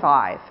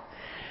 55.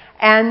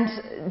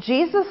 And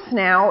Jesus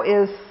now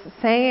is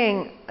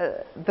saying,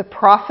 the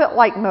prophet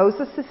like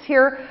Moses is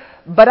here,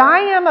 but I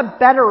am a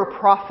better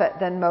prophet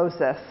than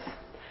Moses.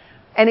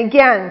 And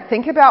again,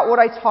 think about what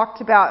I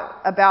talked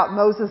about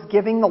Moses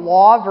giving the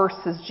law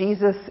versus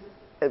Jesus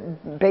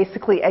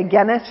basically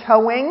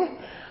agenotoing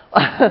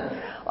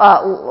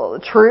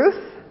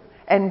truth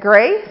and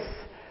grace.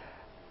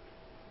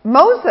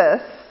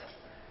 Moses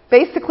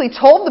basically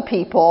told the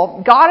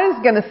people, God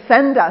is going to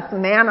send us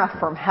manna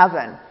from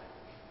heaven.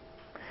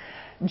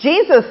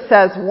 Jesus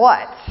says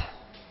what?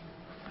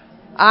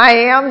 I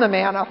am the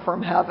manna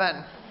from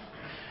heaven.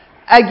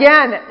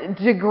 Again,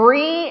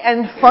 degree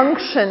and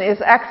function is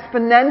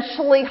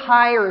exponentially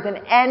higher than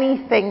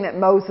anything that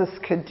Moses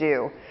could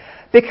do,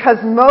 because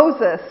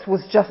Moses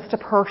was just a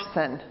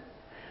person.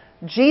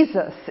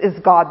 Jesus is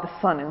God the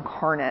Son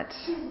incarnate.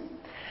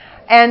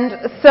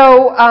 And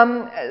so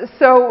and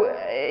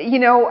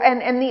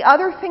the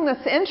other thing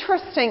that's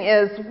interesting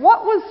is,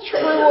 what was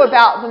true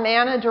about the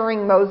manna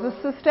during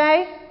Moses'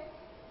 day?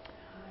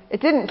 It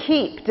didn't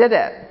keep, did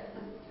it?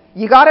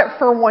 You got it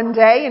for one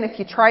day, and if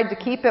you tried to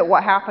keep it,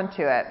 what happened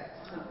to it?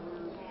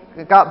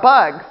 It got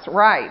bugs,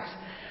 right.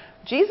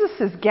 Jesus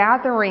is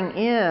gathering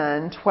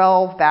in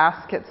 12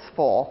 baskets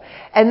full.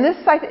 And this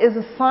is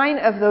a sign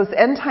of those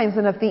end times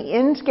and of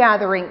the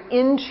gathering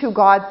into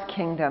God's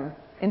kingdom,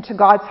 into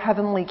God's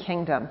heavenly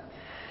kingdom,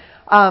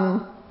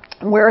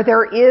 where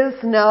there is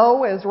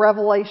no, as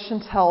Revelation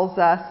tells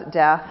us,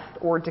 death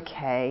or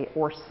decay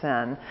or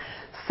sin.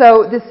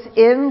 So this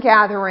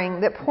ingathering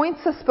that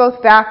points us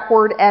both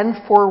backward and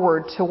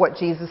forward to what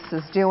Jesus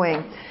is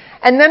doing.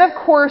 And then, of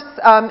course,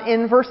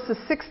 in verses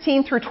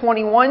 16 through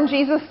 21,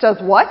 Jesus does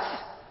what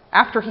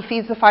after he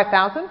feeds the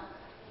 5,000?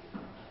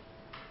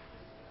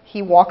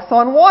 He walks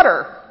on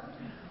water.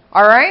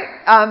 All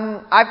right?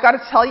 I've got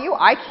to tell you,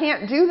 I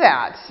can't do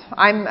that.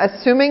 I'm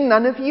assuming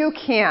none of you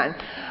can.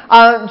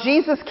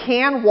 Jesus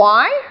can.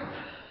 Why?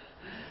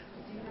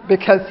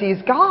 Because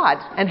he's God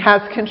and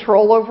has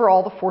control over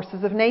all the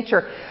forces of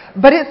nature.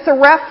 But it's a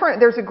reference,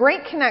 there's a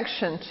great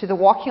connection to the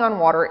walking on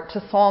water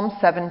to Psalm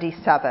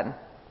 77.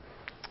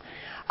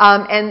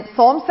 And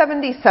Psalm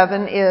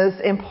 77 is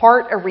in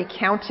part a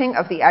recounting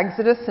of the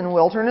Exodus and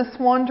wilderness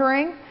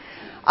wandering.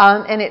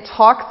 And it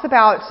talks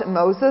about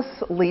Moses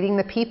leading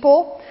the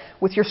people.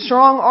 With your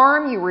strong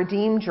arm, you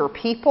redeemed your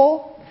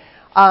people.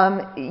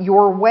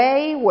 Your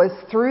way was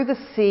through the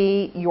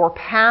sea, your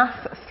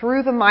path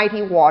through the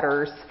mighty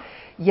waters.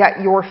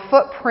 Yet your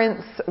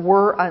footprints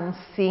were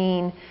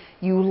unseen.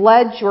 You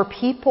led your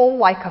people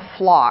like a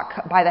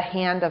flock by the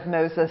hand of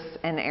Moses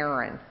and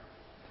Aaron.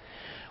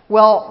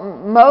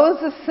 Well,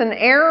 Moses and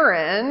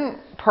Aaron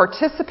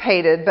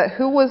participated, but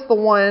who was the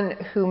one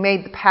who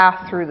made the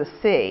path through the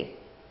sea?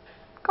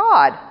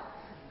 God.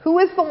 Who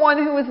is the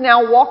one who is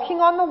now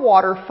walking on the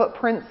water,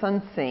 footprints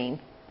unseen?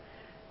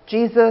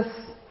 Jesus,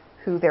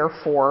 who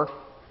therefore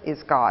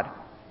is God.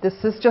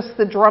 This is just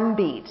the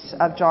drumbeat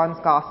of John's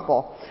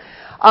Gospel.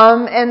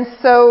 And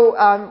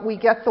so we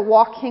get the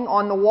walking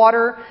on the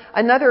water.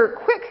 Another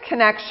quick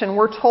connection,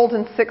 we're told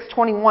in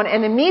 6:21,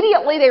 and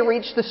immediately they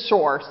reached the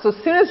shore. So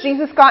as soon as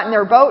Jesus got in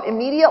their boat,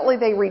 immediately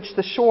they reached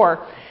the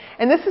shore.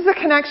 And this is a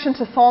connection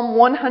to Psalm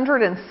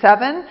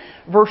 107,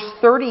 verse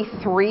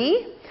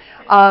 33.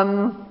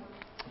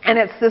 And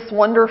it's this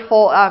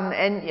wonderful,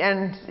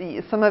 and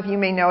some of you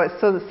may know it,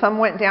 so that some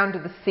went down to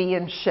the sea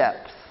in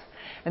ships.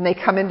 And they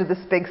come into this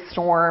big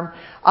storm,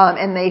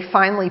 and they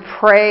finally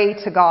pray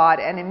to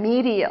God, and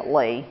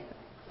immediately,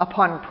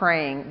 upon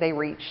praying, they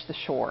reach the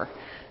shore.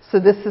 So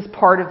this is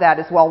part of that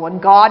as well. When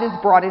God is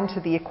brought into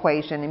the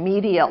equation,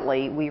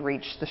 immediately we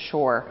reach the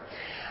shore.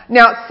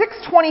 Now,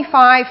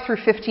 6:25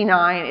 through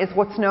 59 is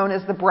what's known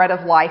as the Bread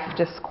of Life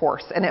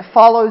discourse, and it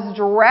follows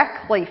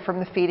directly from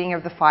the feeding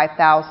of the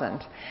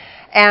 5,000.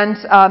 And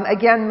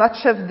again,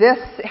 much of this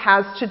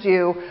has to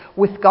do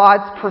with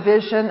God's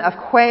provision of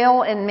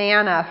quail and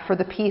manna for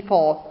the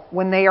people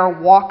when they are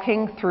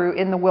walking through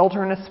in the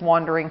wilderness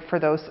wandering for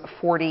those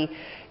 40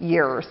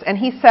 years. And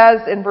he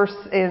says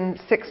in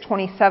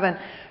 6:27,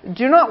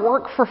 "Do not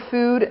work for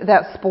food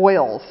that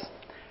spoils,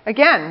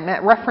 Again,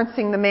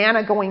 referencing the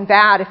manna going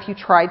bad if you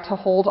tried to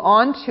hold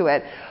on to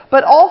it.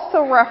 But also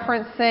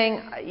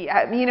referencing,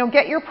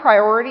 get your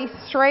priorities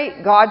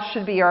straight. God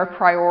should be our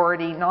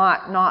priority,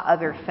 not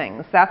other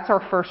things. That's our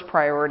first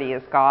priority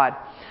is God.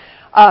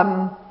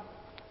 And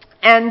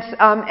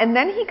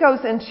then he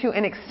goes into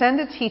an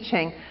extended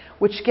teaching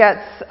which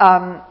gets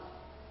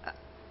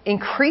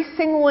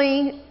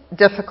increasingly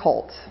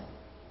difficult.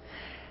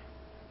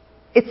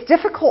 It's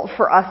difficult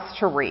for us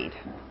to read.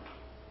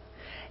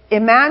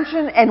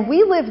 Imagine, and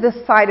we live this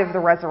side of the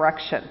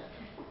resurrection.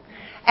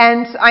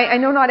 And I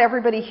know not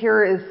everybody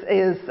here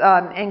is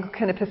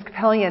Anglican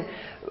Episcopalian,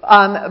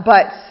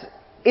 but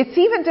it's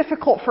even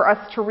difficult for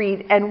us to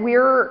read, and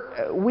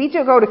we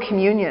do go to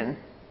communion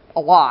a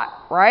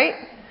lot, right?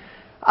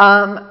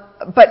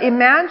 But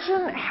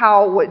imagine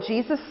how what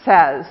Jesus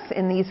says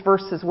in these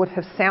verses would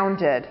have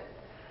sounded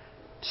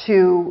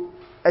to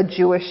a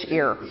Jewish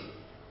ear.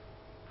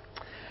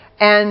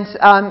 And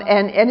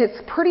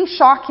it's pretty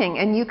shocking,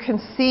 and you can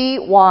see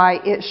why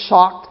it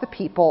shocked the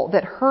people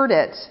that heard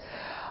it.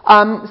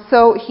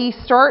 So he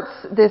starts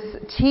this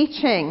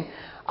teaching,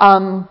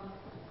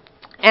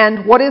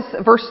 and what is,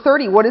 verse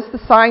 30, what is the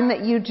sign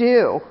that you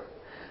do?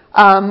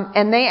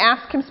 And they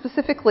ask him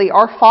specifically,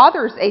 our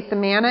fathers ate the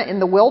manna in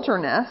the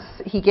wilderness.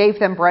 He gave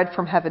them bread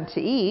from heaven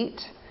to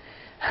eat.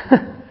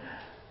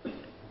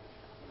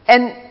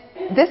 And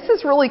this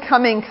is really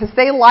coming because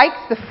they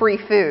liked the free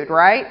food,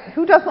 right?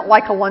 Who doesn't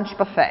like a lunch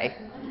buffet?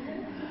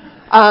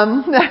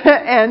 And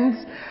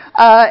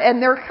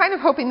they're kind of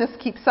hoping this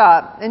keeps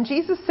up. And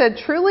Jesus said,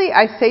 truly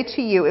I say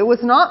to you, it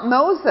was not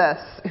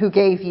Moses who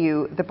gave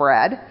you the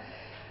bread,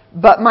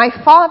 but my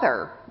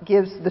Father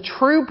gives the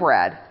true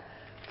bread.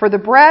 For the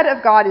bread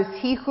of God is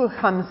he who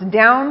comes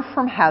down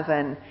from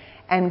heaven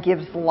and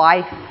gives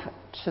life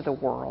to the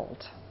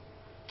world.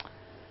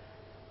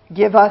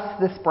 Give us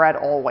this bread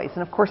always.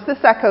 And of course, this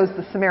echoes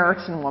the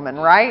Samaritan woman,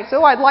 right?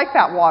 So I'd like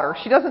that water.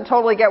 She doesn't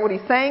totally get what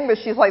he's saying, but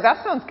she's like,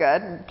 that sounds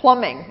good.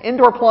 Plumbing,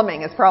 indoor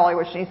plumbing is probably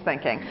what she's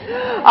thinking.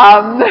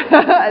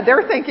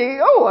 They're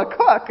thinking, a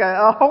cook,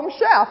 a home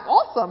chef,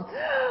 awesome.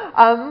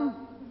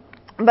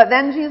 But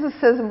then Jesus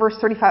says in verse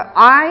 35,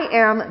 I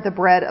am the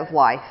bread of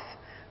life.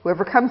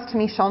 Whoever comes to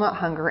me shall not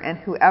hunger, and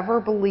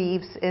whoever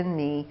believes in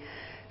me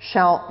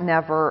shall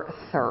never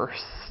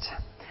thirst.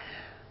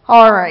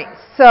 All right,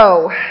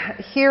 so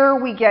here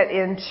we get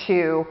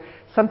into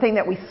something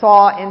that we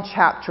saw in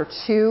chapter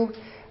 2,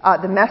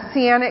 the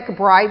Messianic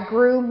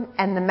bridegroom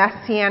and the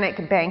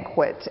Messianic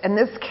banquet. And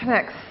this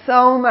connects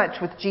so much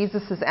with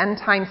Jesus' end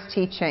times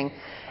teaching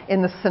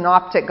in the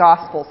Synoptic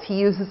Gospels. He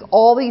uses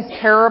all these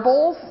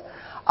parables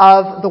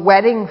of the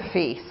wedding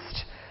feast.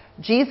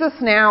 Jesus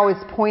now is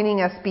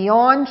pointing us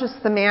beyond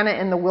just the manna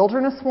in the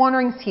wilderness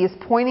wanderings. He is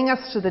pointing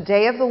us to the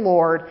day of the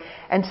Lord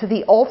and to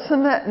the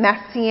ultimate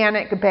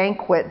messianic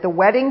banquet, the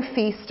wedding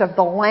feast of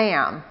the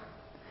Lamb.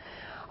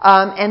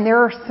 And there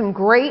are some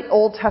great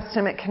Old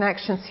Testament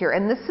connections here.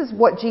 And this is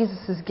what Jesus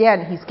is,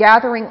 again, he's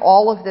gathering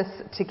all of this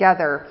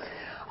together.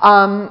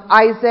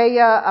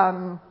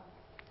 Isaiah,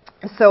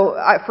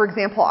 for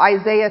example,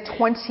 Isaiah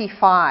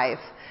 25.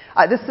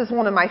 This is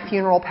one of my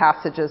funeral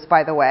passages,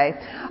 by the way.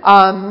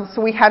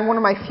 So we had one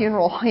of my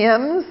funeral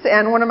hymns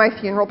and one of my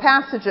funeral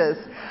passages.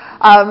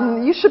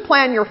 You should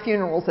plan your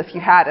funerals if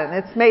you hadn't.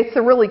 It's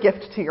a really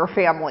gift to your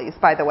families,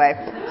 by the way.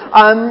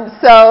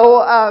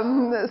 So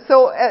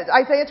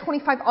Isaiah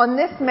 25, on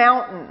this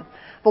mountain,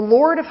 the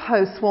Lord of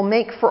hosts will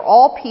make for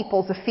all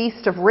peoples a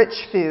feast of rich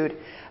food,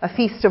 a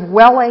feast of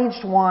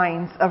well-aged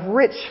wines, of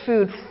rich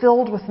food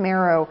filled with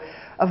marrow,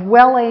 of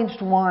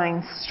well-aged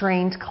wine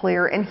strained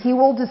clear. And he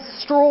will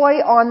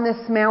destroy on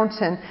this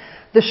mountain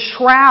the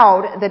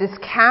shroud that is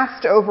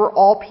cast over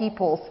all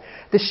peoples,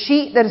 the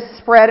sheet that is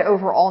spread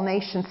over all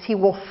nations. He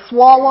will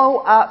swallow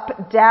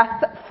up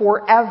death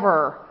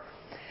forever.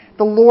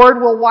 The Lord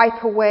will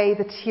wipe away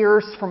the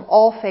tears from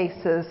all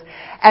faces,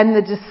 and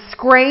the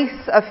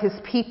disgrace of his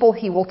people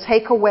he will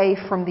take away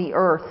from the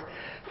earth.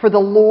 For the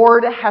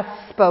Lord has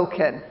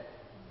spoken.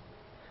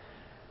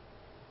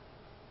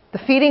 The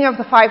feeding of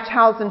the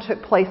 5,000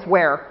 took place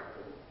where?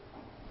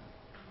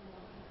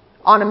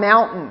 On a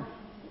mountain.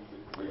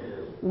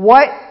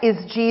 What is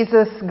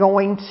Jesus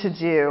going to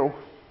do?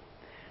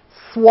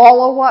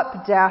 Swallow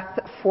up death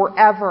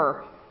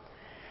forever.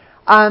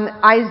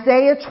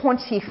 Isaiah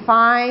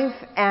 25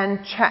 and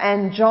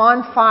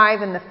John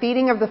 5 and the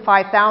feeding of the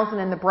 5,000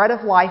 and the bread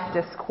of life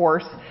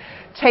discourse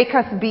take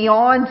us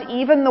beyond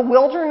even the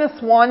wilderness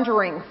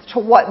wanderings to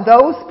what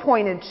those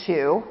pointed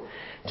to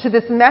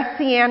this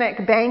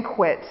messianic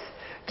banquet,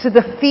 to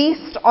the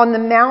feast on the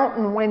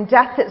mountain when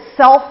death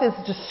itself is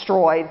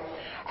destroyed.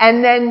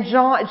 And then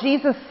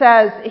Jesus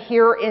says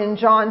here in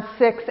John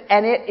 6,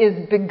 and it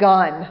is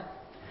begun.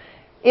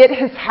 It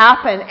has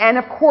happened. And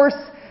of course,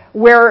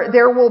 where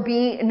there will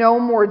be no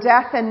more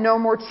death and no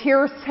more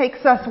tears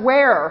takes us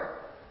where?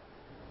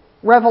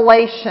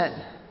 Revelation.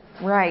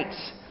 Right.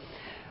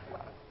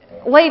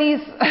 Ladies,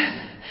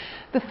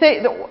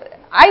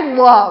 I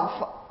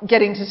love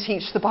getting to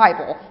teach the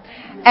Bible.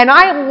 And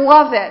I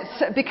love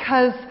it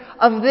because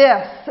of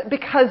this,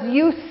 because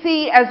you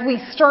see, as we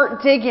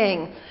start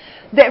digging,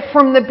 that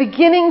from the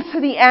beginning to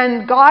the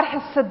end, God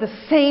has said the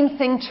same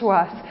thing to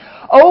us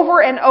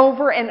over and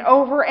over and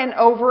over and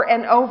over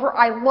and over.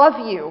 I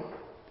love you.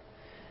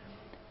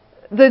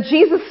 The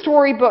Jesus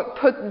Storybook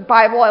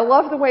Bible, I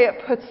love the way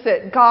it puts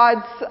it.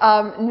 God's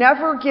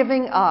never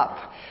giving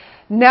up,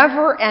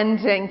 never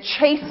ending,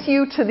 chase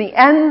you to the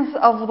ends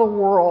of the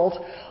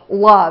world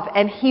love.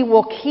 And He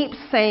will keep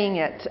saying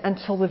it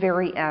until the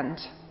very end.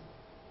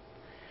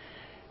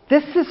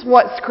 This is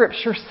what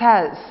Scripture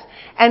says.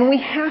 And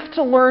we have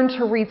to learn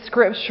to read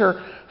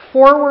Scripture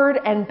forward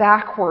and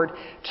backward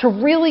to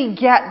really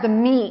get the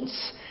meat,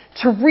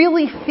 to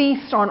really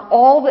feast on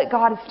all that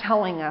God is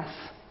telling us.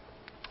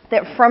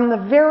 That from the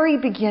very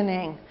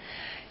beginning,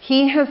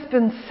 He has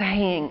been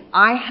saying,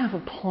 I have a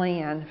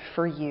plan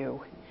for you,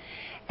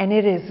 and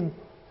it is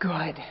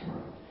good.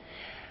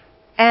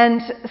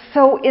 And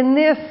so in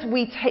this,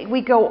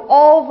 we go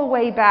all the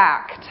way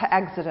back to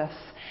Exodus,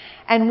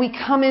 and we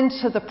come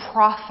into the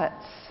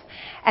prophets,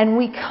 and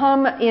we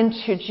come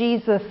into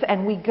Jesus,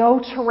 and we go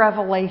to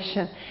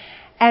Revelation,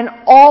 and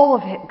all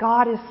of it,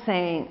 God is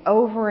saying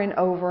over and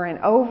over and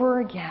over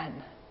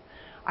again,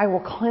 I will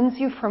cleanse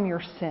you from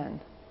your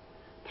sin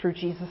through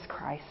Jesus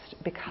Christ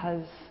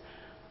because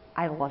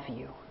I love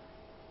you.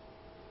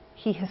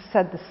 He has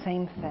said the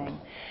same thing.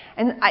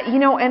 And,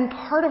 and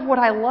part of what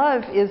I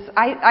love is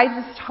I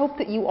just hope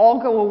that you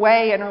all go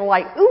away and are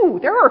like, ooh,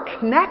 there are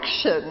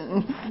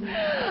connections.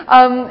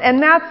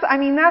 And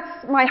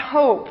that's my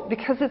hope,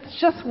 because it's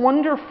just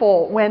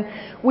wonderful when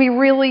we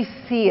really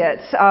see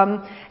it.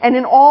 And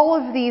in all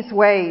of these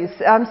ways,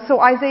 so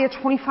Isaiah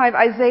 25,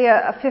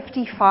 Isaiah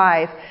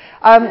 55,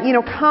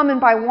 come and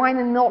buy wine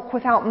and milk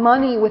without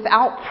money,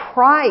 without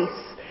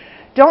price.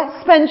 Don't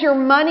spend your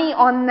money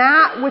on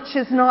that which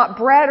is not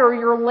bread, or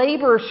your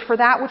labors for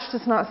that which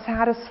does not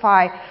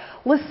satisfy.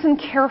 Listen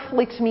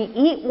carefully to me.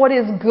 Eat what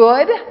is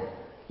good.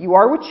 You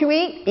are what you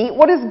eat. Eat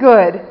what is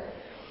good.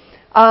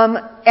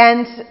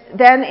 And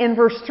then in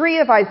verse 3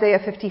 of Isaiah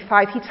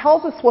 55, he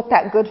tells us what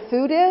that good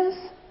food is.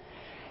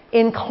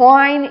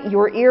 Incline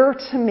your ear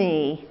to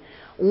me.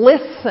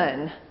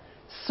 Listen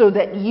so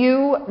that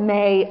you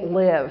may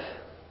live.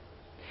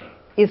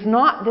 Is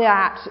not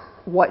that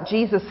what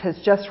Jesus has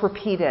just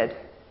repeated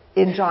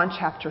in John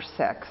chapter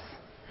 6?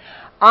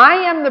 I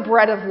am the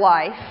bread of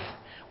life,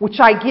 which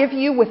I give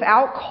you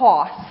without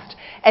cost,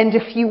 and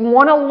if you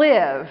want to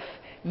live,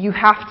 you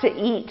have to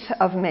eat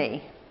of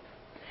me.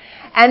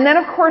 And then,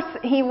 of course,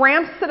 he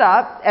ramps it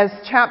up as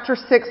chapter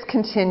 6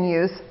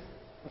 continues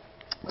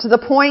to the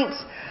point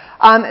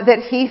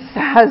that he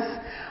says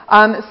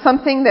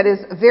something that is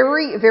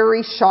very,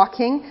 very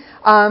shocking.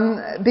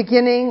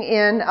 Beginning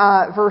in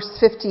verse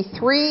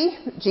 53,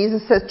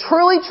 Jesus says,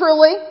 truly,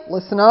 truly,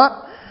 listen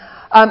up,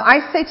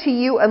 I say to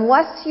you,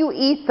 unless you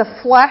eat the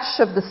flesh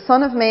of the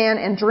Son of Man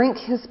and drink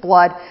His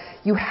blood,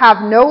 you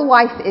have no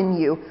life in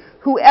you.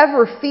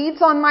 Whoever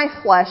feeds on my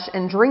flesh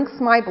and drinks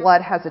my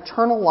blood has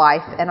eternal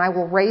life, and I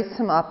will raise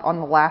him up on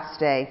the last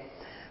day.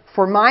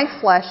 For my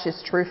flesh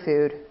is true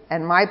food,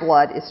 and my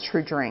blood is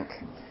true drink.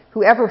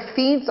 Whoever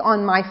feeds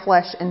on my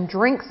flesh and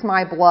drinks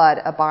my blood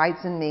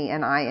abides in me,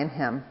 and I in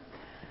him.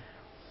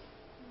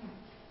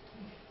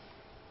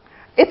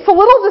 It's a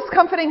little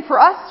discomforting for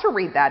us to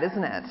read that,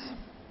 isn't it?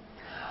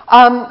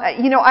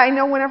 I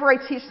know whenever I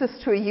teach this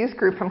to a youth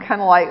group, I'm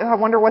kind of like, I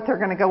wonder what they're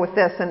going to go with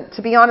this. And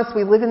to be honest,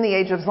 we live in the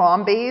age of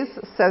zombies,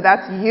 so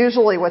that's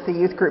usually what the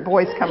youth group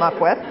boys come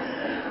up with.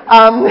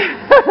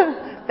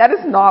 That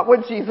is not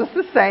what Jesus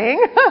is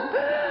saying.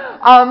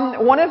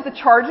 One of the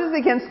charges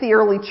against the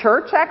early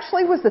church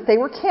actually was that they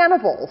were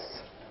cannibals,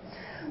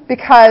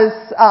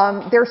 because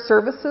their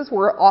services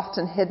were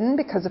often hidden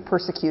because of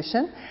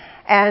persecution.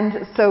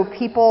 And so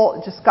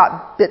people just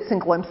got bits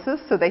and glimpses,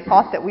 so they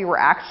thought that we were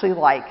actually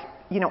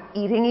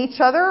eating each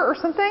other or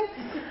something.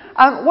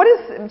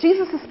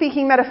 Jesus is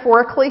speaking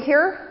metaphorically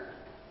here.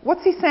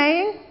 What's he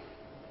saying?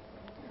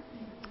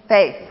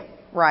 Faith,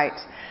 right.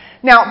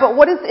 Now, but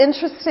what is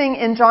interesting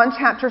in John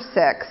chapter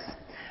 6,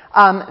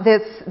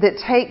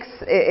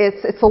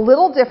 it's a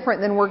little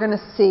different than we're going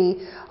to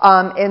see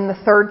in the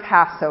third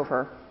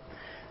Passover.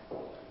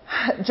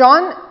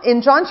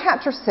 In John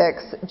chapter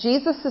 6,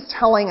 Jesus is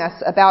telling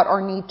us about our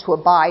need to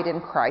abide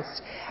in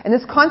Christ. And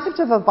this concept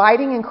of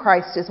abiding in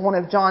Christ is one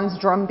of John's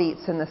drum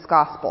beats in this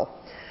gospel.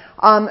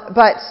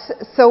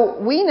 So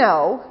we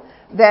know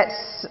that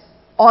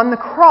on the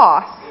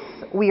cross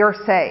we are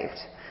saved.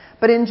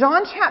 But in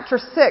John chapter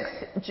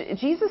 6,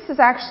 Jesus is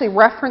actually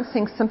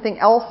referencing something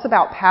else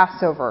about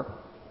Passover.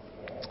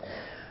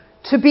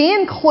 To be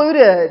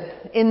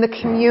included in the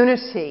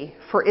community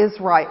for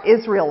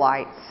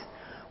Israelites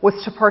was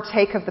to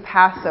partake of the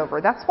Passover.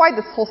 That's why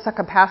this whole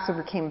second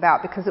Passover came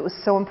about, because it was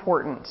so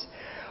important.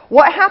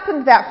 What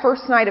happened that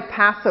first night of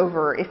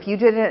Passover if you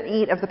didn't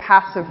eat of the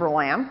Passover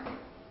lamb?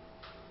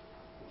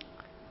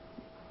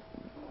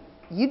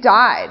 You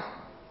died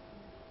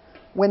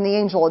when the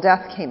angel of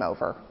death came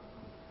over,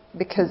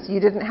 because you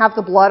didn't have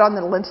the blood on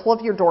the lintel of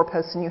your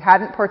doorpost and you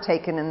hadn't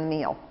partaken in the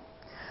meal.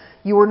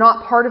 You were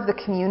not part of the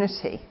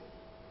community.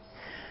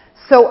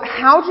 So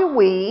how do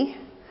we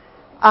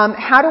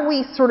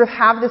sort of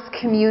have this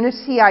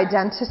community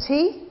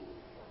identity?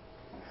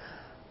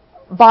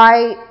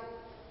 By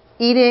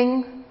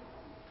eating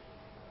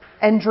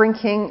and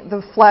drinking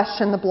the flesh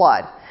and the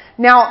blood.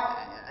 Now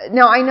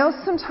I know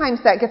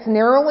sometimes that gets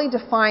narrowly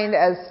defined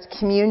as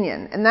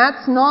communion, and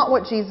that's not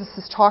what Jesus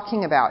is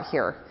talking about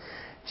here.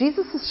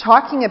 Jesus is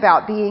talking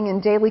about being in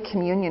daily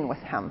communion with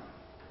Him.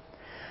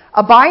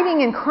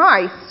 Abiding in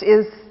Christ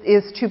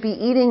is to be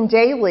eating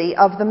daily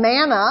of the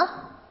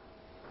manna,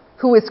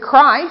 who is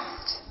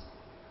Christ,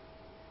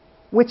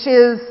 which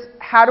is,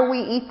 how do we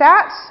eat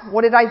that?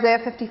 What did Isaiah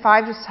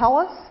 55 just tell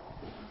us?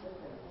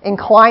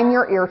 Incline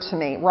your ear to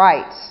me.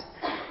 Right.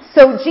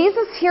 So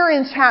Jesus here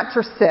in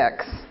chapter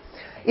 6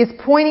 is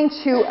pointing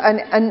to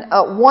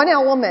one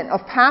element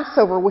of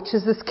Passover, which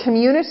is this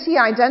community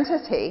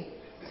identity.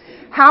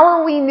 How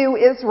are we new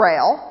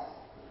Israel?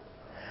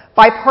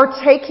 By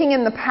partaking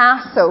in the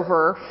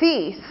Passover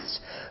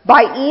feast,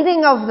 by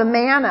eating of the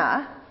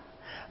manna,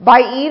 by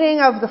eating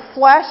of the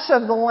flesh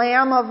of the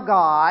Lamb of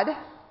God.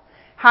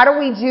 How do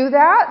we do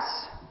that?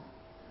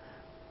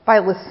 By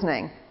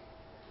listening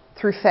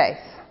through faith.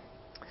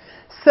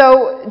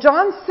 So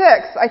John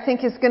 6, I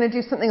think, is going to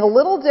do something a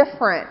little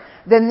different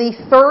than the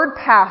third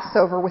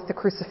Passover with the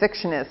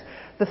crucifixion is.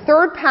 The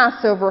third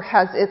Passover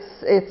has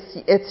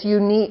its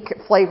unique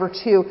flavor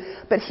too.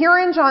 But here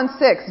in John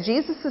 6,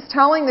 Jesus is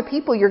telling the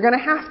people, you're going to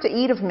have to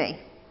eat of me.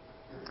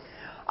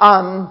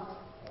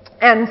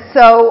 And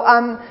so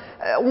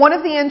one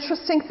of the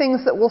interesting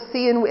things that we'll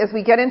see as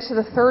we get into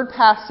the third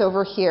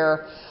Passover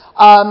here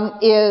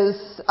is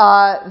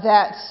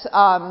that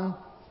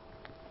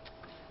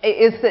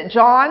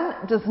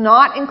John does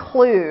not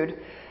include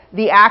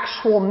the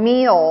actual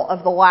meal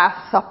of the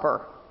Last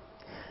Supper.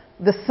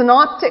 The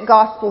Synoptic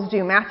Gospels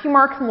do. Matthew,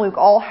 Mark, and Luke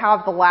all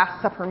have the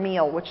Last Supper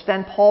meal, which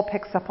then Paul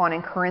picks up on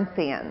in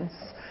Corinthians.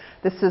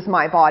 This is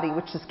my body,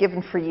 which is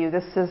given for you.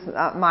 This is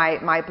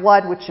my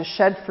blood, which is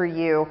shed for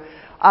you.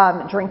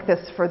 Drink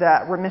this for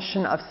the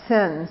remission of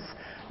sins.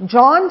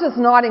 John does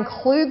not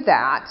include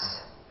that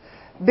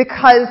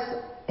because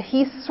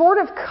he sort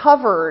of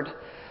covered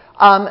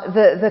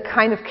the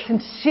kind of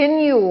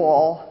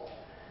continual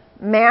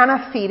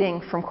manna feeding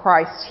from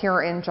Christ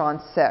here in John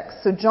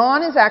 6. So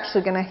John is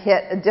actually going to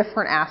hit a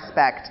different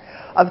aspect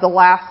of the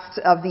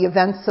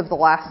events of the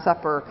Last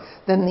Supper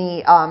than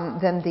the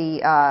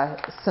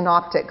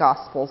Synoptic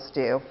Gospels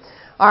do.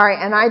 All right,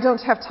 and I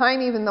don't have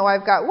time, even though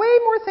I've got way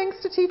more things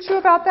to teach you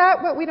about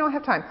that, but we don't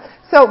have time.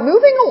 So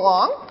moving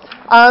along,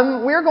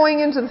 we're going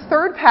into the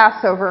third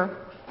Passover,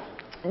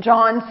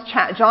 John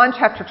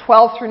chapter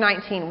 12 through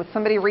 19. Would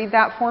somebody read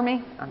that for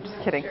me? I'm just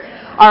kidding.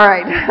 All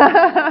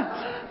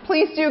right.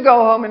 Please do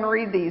go home and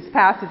read these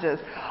passages.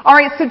 All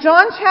right, so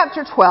John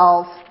chapter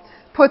 12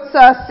 puts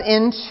us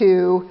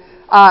into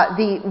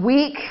the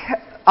week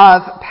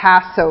of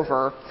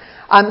Passover,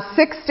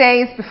 6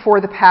 days before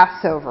the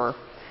Passover.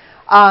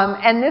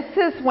 And this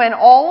is when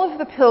all of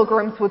the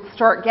pilgrims would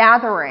start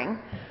gathering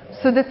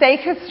so that they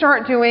could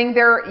start doing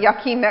their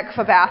yucky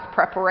mikvah bath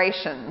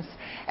preparations.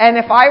 And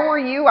if I were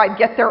you, I'd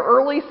get there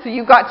early so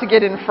you got to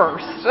get in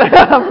first.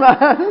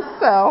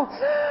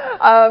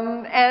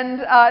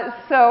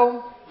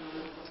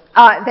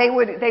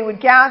 They would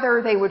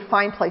gather, they would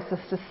find places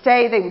to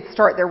stay, they would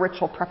start their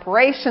ritual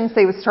preparations,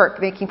 they would start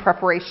making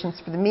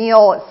preparations for the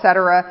meal,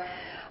 etc.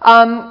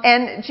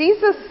 And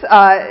Jesus,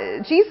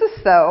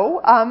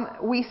 though,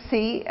 we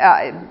see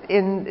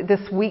in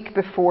this week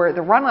before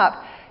the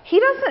run-up, he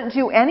doesn't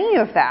do any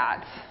of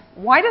that.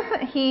 Why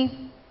doesn't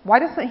he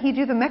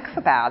do the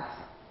mikvah baths?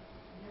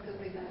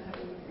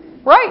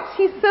 Right,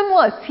 he's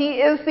sinless.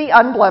 He is the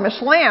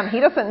unblemished lamb. He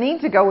doesn't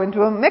need to go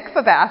into a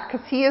mikvah bath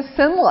because he is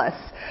sinless.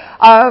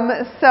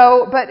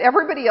 But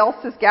everybody else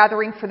is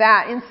gathering for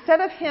that.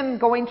 Instead of him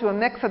going to a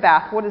mikvah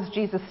bath, what does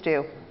Jesus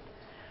do?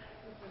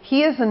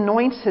 He is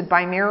anointed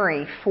by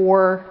Mary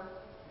for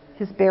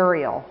his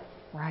burial.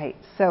 Right.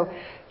 So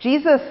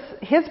Jesus,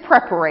 his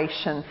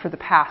preparation for the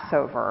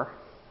Passover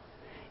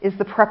is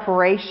the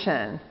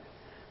preparation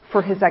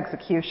for his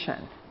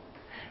execution.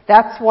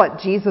 That's what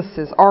Jesus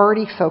is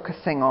already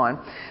focusing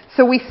on.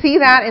 So we see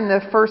that in the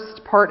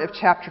first part of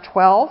chapter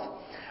 12.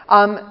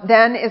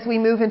 Then as we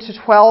move into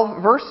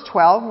verse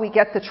 12, we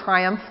get the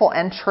triumphal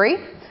entry.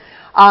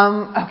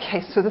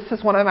 Okay, so this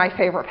is one of my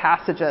favorite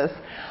passages.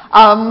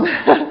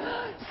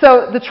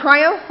 So the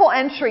triumphal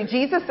entry,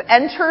 Jesus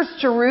enters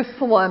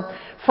Jerusalem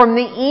from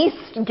the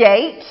east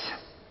gate,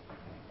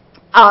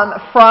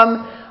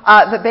 from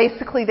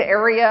basically the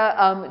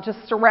area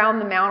just around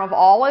the Mount of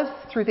Olives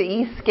through the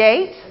east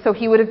gate. So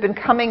he would have been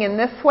coming in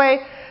this way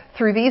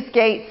through these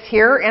gates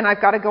here. And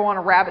I've got to go on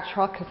a rabbit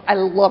trail because I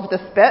love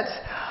this bit.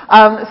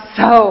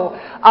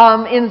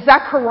 In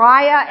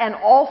Zechariah and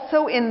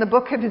also in the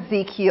book of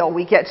Ezekiel,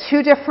 we get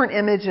two different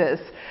images.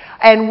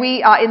 And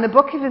in the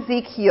book of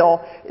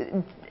Ezekiel,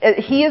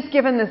 he is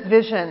given this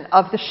vision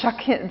of the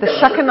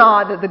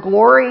Shekinah, the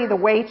glory, the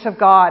weight of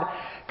God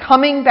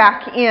coming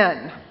back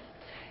in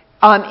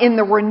in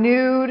the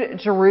renewed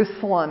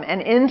Jerusalem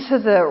and into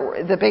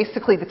the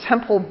basically the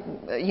temple,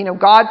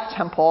 God's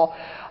temple,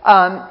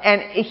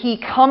 and he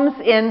comes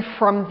in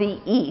from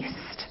the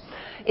east.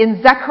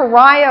 In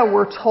Zechariah,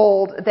 we're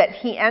told that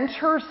he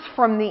enters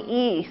from the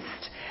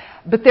east,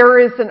 but there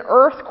is an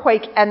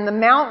earthquake and the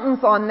mountains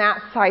on that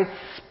side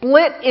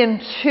split in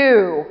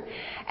two,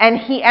 and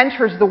he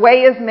enters. The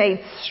way is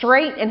made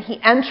straight, and he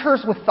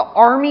enters with the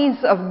armies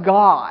of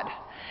God.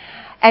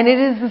 And it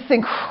is this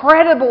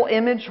incredible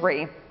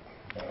imagery.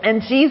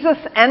 And Jesus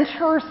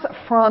enters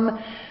from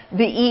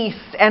the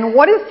east. And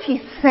what is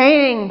he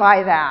saying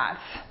by that?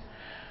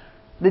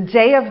 The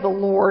day of the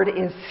Lord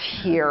is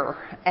here,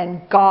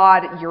 and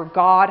God, your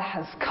God,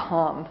 has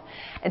come,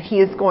 and he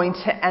is going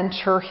to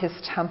enter his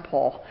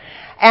temple.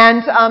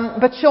 And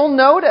but you'll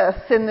notice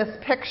in this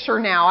picture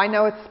now, I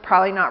know it's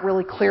probably not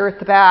really clear at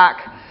the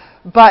back,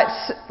 but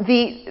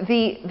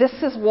this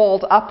is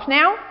walled up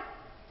now,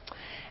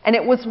 and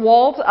it was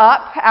walled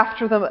up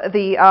after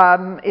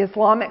the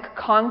Islamic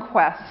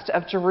conquest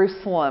of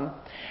Jerusalem,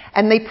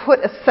 and they put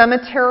a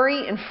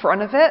cemetery in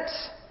front of it,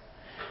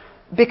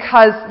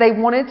 because they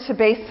wanted to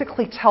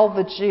basically tell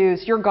the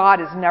Jews, your God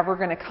is never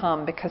going to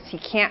come because he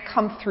can't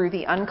come through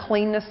the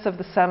uncleanness of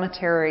the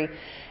cemetery,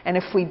 and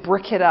if we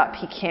brick it up,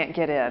 he can't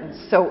get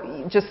in.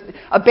 So just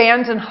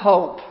abandon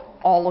hope,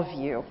 all of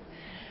you.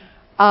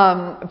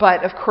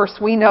 But of course,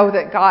 we know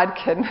that God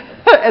can,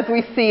 as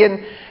we see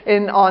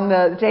on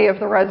the day of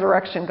the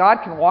resurrection, God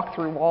can walk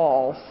through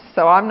walls.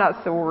 So I'm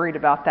not so worried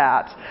about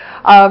that.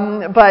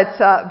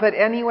 But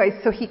anyway,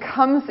 so he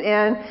comes in,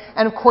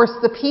 and of course,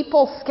 the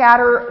people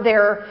scatter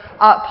their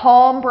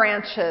palm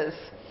branches.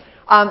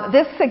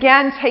 This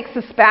again takes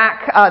us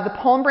back. The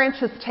palm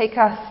branches take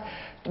us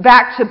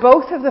back to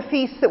both of the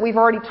feasts that we've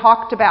already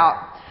talked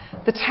about.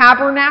 The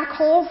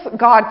tabernacles,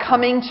 God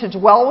coming to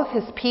dwell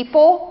with his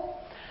people,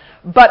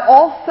 but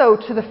also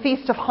to the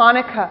Feast of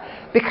Hanukkah,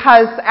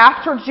 because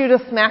after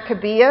Judas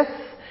Maccabeus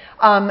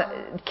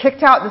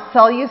kicked out the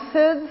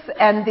Seleucids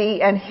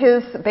and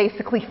his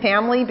basically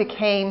family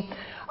became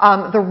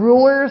the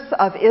rulers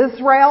of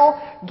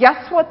Israel,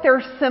 guess what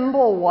their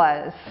symbol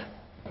was?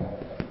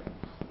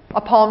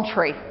 A palm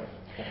tree.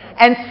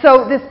 And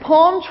so this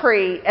palm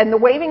tree and the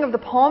waving of the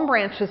palm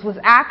branches was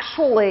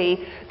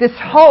actually this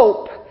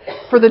hope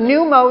for the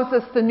new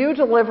Moses, the new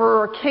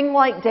deliverer, a king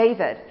like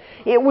David.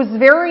 It was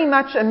very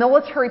much a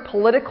military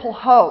political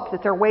hope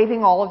that they're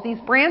waving all of these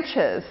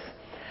branches.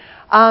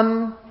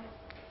 And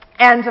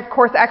of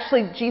course,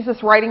 actually,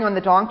 Jesus riding on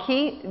the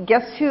donkey,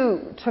 guess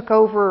who took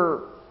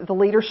over the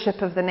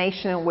leadership of the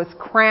nation and was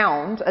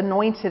crowned,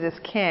 anointed as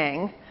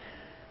king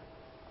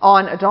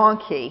on a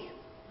donkey?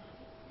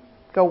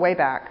 Go way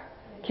back.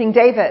 King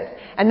David.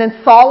 And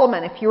then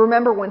Solomon. If you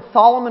remember when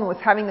Solomon was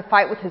having the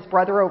fight with his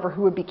brother over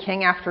who would be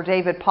king after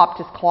David popped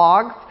his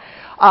clogs,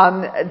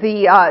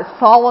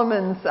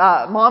 Solomon's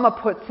mama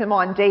puts him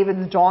on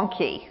David's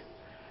donkey,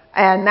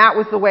 and that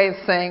was the way of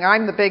saying,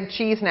 "I'm the big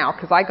cheese now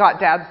because I got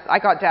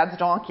Dad's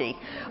donkey."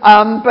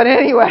 But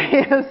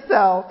anyway,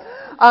 so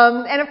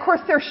and of course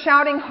they're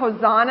shouting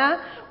Hosanna,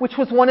 which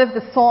was one of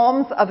the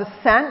Psalms of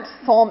Ascent,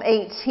 Psalm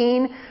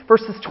 18,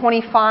 verses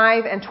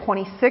 25 and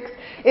 26.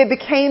 It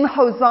became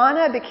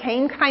Hosanna,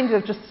 became kind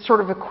of just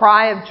sort of a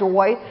cry of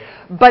joy,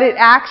 but it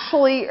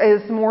actually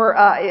is more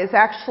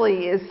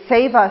is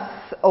save us,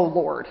 O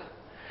Lord.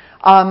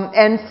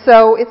 And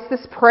so it's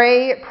this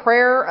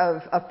prayer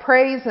of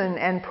praise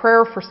and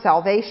prayer for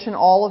salvation,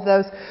 all of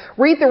those.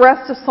 Read the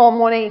rest of Psalm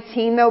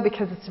 118 though,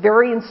 because it's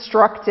very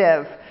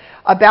instructive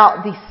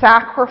about the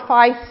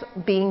sacrifice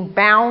being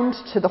bound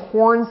to the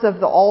horns of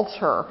the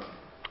altar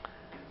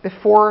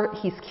before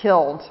he's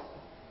killed.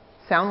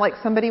 Sound like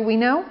somebody we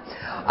know?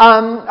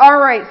 All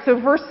right, so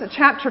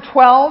chapter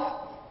 12,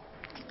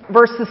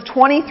 verses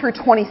 20 through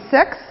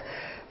 26.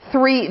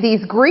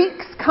 These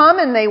Greeks come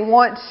and they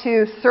want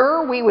to,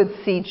 "Sir, we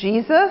would see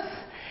Jesus."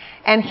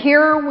 And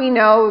here we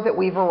know that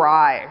we've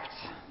arrived.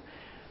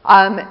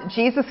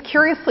 Jesus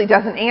curiously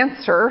doesn't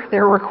answer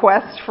their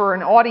request for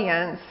an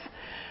audience.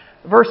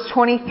 Verse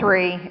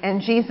 23,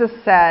 and Jesus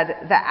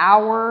said, "The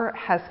hour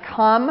has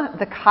come,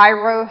 the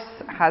Kairos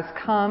has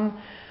come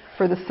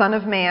for the Son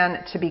of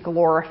Man to be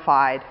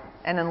glorified.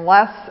 And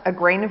unless a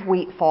grain of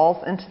wheat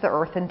falls into the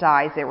earth and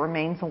dies, it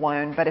remains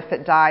alone. But if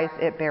it dies,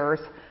 it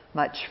bears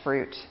much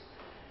fruit."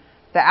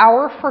 The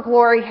hour for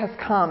glory has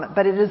come,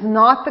 but it is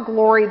not the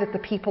glory that the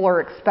people are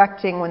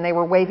expecting when they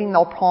were waving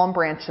their palm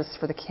branches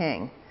for the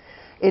king.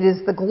 It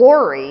is the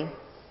glory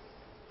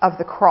of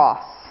the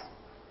cross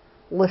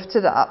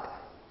lifted up.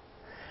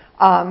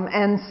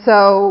 And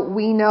so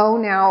we know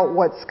now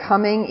what's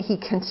coming. He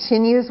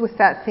continues with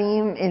that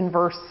theme in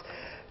verse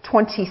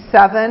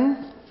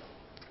 27.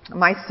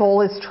 "My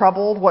soul is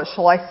troubled. What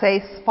shall I say?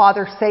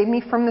 Father, save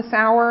me from this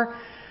hour.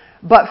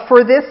 But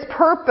for this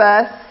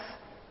purpose,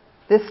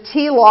 this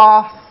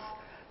telos,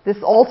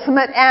 this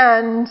ultimate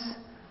end,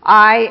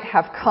 I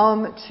have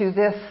come to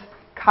this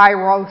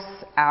Kairos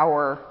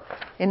hour."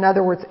 In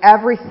other words,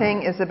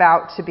 everything is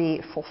about to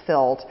be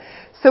fulfilled.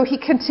 So he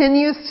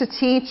continues to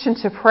teach and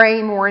to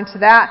pray more into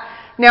that.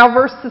 Now,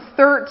 verses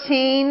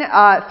 13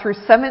 through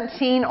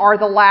 17 are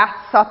the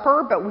Last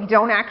Supper, but we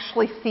don't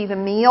actually see the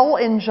meal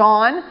in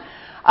John.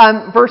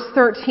 Verse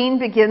 13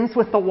 begins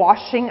with the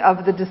washing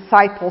of the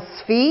disciples'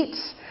 feet.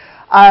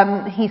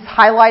 He's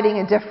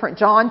highlighting a different,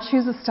 John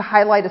chooses to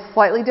highlight a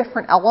slightly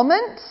different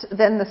element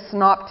than the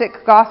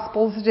synoptic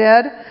gospels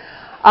did.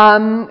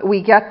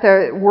 We get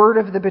the word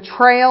of the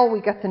betrayal,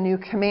 we get the new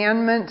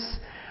commandment.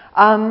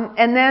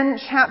 And then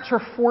chapter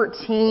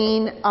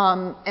 14,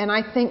 and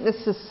I think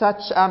this is such,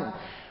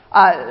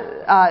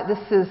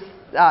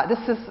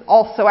 this is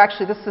also,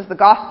 actually, this is the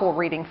gospel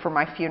reading for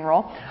my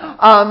funeral.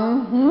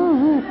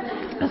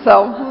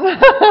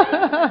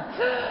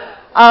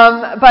 But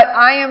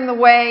I am the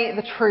way,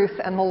 the truth,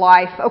 and the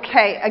life.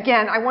 Okay,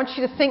 again, I want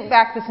you to think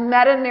back. This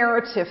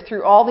meta-narrative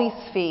through all these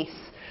feasts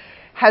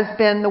has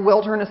been the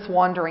wilderness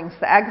wanderings,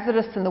 the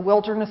Exodus and the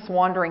wilderness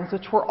wanderings,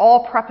 which were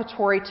all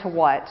preparatory to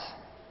what?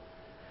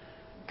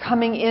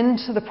 Coming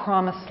into the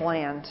promised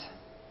land.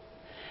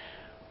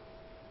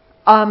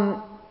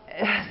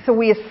 So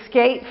we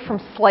escape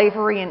from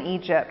slavery in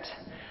Egypt.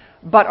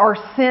 But our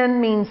sin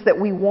means that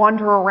we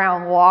wander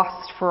around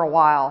lost for a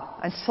while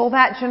until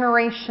that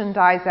generation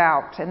dies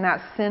out and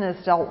that sin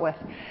is dealt with.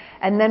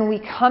 And then we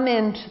come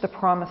into the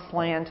promised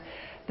land.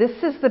 This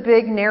is the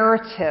big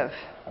narrative.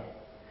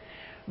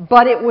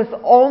 But it was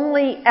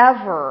only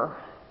ever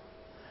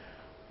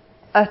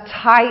a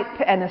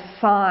type and a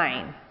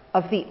sign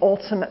of the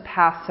ultimate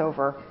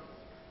Passover.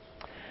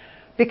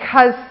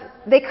 Because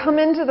they come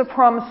into the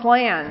promised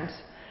land,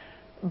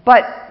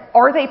 but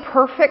are they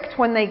perfect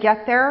when they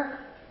get there?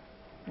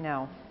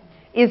 No.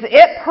 Is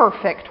it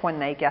perfect when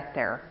they get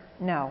there?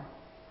 No.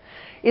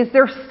 Is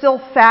there still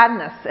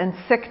sadness and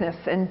sickness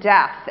and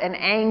death and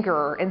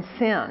anger and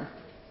sin?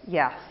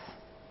 Yes.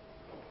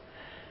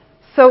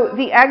 So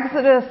the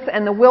Exodus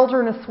and the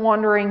wilderness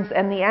wanderings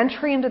and the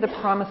entry into the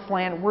promised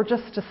land were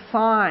just a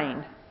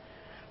sign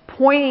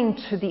pointing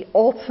to the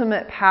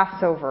ultimate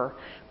Passover,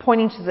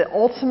 pointing to the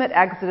ultimate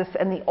Exodus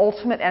and the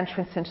ultimate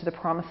entrance into the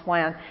promised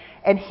land.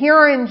 And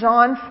here in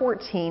John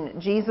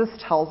 14, Jesus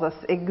tells us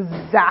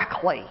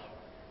exactly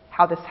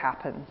how this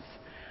happens.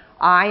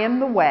 I am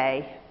the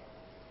way.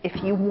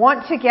 If you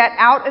want to get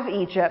out of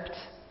Egypt,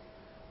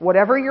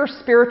 whatever your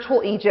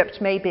spiritual Egypt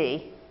may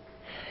be,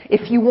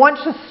 if you want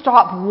to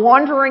stop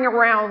wandering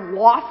around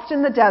lost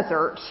in the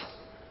desert,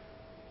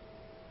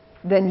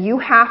 then you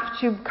have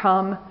to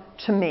come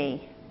to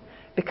me,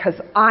 because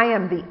I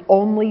am the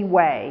only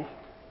way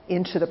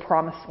into the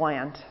promised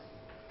land.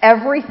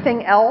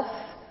 Everything else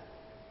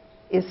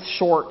is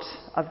short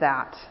of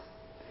that.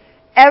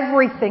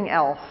 Everything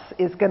else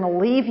is going to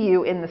leave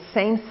you in the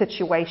same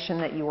situation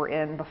that you were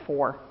in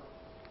before.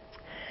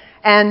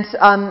 And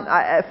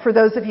for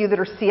those of you that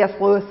are C.S.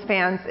 Lewis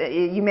fans,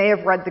 you may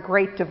have read The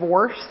Great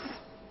Divorce.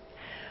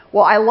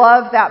 Well, I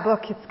love that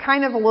book. It's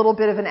kind of a little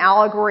bit of an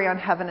allegory on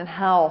heaven and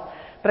hell,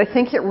 but I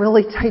think it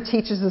really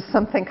teaches us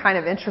something kind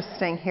of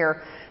interesting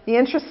here. The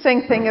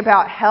interesting thing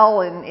about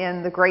hell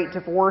in The Great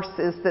Divorce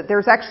is that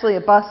there's actually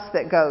a bus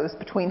that goes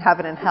between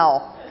heaven and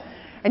hell.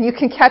 And you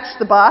can catch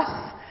the bus,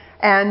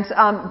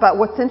 but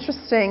what's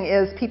interesting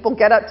is people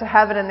get up to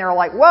heaven and they're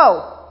like,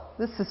 whoa,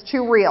 this is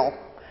too real.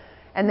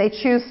 And they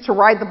choose to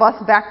ride the bus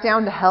back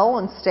down to hell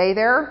and stay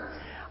there.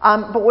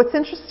 But what's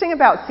interesting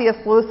about C.S.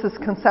 Lewis's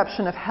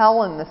conception of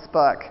hell in this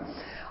book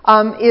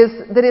is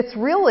that it's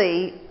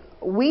really,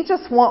 we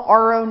just want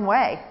our own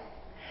way.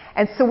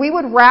 And so we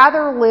would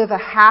rather live a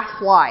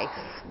half life,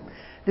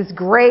 this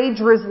gray,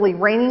 drizzly,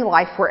 rainy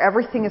life where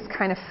everything is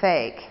kind of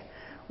fake,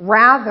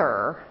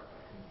 rather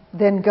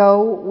than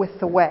go with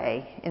the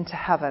way into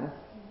heaven.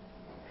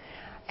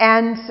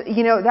 And,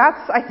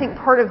 that's, I think,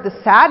 part of the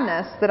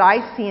sadness that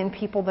I see in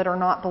people that are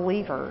not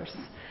believers.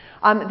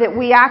 That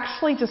we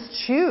actually just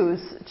choose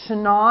to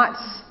not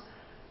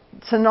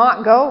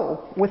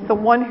go with the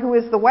one who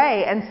is the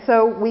way. And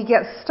so we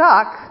get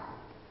stuck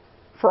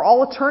for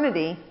all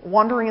eternity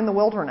wandering in the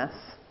wilderness,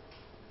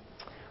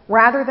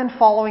 rather than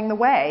following the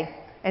way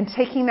and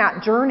taking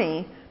that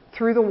journey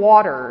through the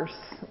waters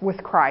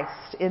with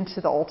Christ into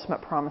the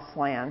ultimate promised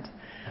land.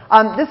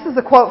 This is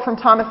a quote from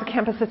Thomas à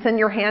Kempis. It's in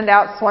your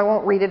handout, so I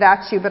won't read it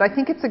at you, but I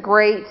think it's a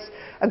great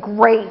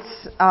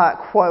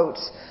quote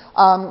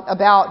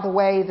about the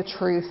way, the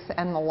truth,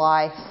 and the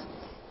life.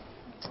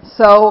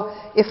 So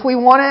if we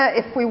want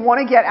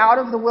to get out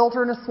of the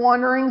wilderness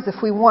wanderings,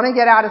 if we want to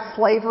get out of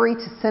slavery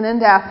to sin and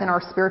death in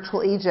our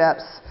spiritual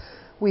Egypts,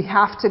 we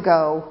have to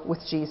go with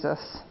Jesus.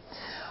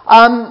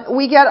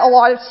 We get a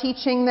lot of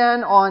teaching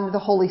then on the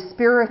Holy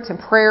Spirit and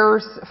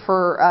prayers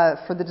for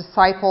the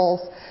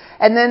disciples.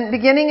 And then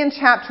beginning in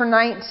chapter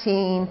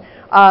 19,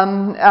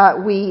 in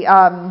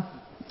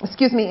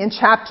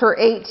chapter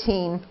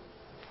 18,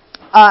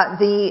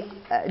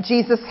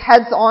 Jesus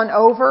heads on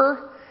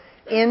over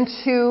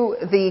into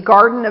the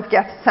Garden of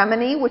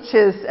Gethsemane, which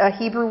is a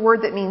Hebrew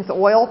word that means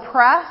oil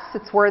press.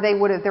 It's where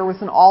there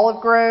was an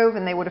olive grove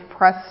and they would have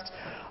pressed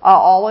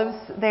olives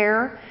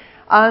there.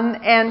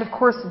 And of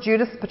course,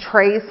 Judas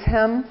betrays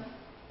him.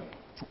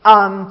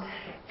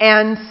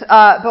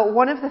 But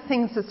one of the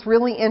things that's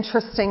really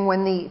interesting,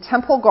 when the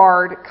temple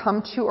guard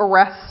come to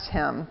arrest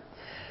him,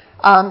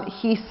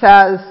 he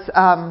says,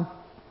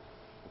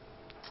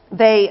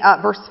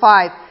 verse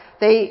 5,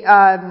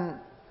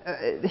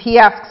 he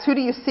asks, "Who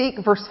do you seek?"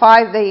 Verse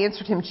 5, they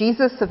answered him,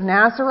 "Jesus of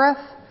Nazareth."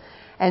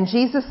 And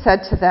Jesus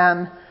said to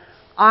them,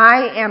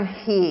 "I am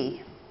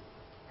he."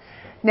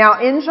 Now,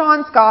 in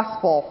John's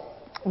Gospel,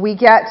 we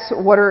get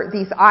what are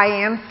these I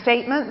am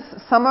statements.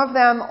 Some of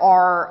them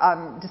are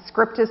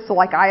descriptive, so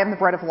like I am the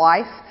bread of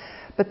life.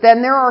 But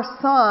then there are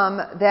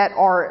some that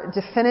are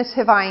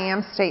definitive I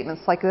am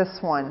statements, like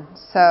this one.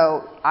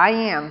 So, I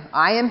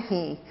am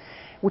he,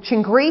 which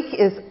in Greek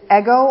is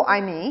ego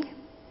eimi,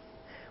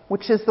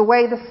 which is the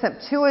way the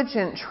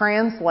Septuagint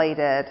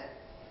translated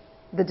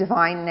the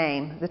divine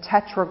name, the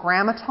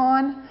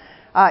Tetragrammaton,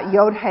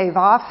 Yod He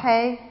Vav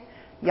He,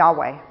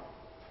 Yahweh.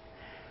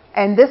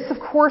 And this, of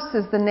course,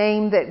 is the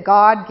name that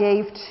God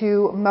gave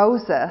to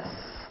Moses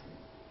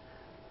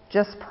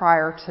just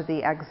prior to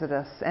the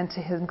Exodus and to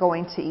him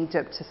going to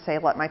Egypt to say,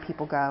 "Let my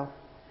people go."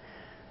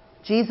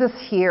 Jesus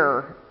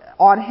here,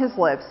 on his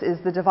lips, is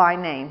the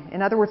divine name.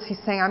 In other words, he's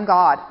saying, "I'm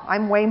God.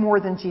 I'm way more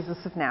than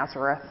Jesus of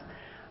Nazareth.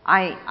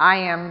 I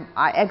am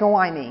ego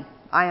eimi.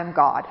 I am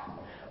God.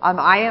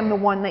 I am the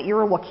one that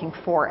you're looking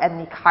for, and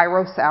the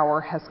Kairos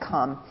hour has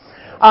come."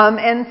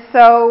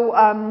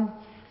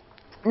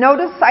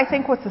 Notice, I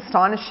think, what's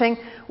astonishing.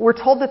 We're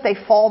told that they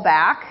fall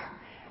back,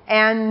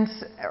 and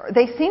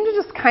they seem to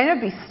just kind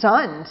of be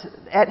stunned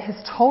at his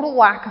total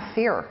lack of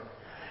fear.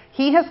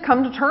 He has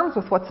come to terms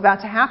with what's about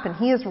to happen.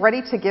 He is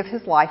ready to give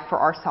his life for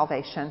our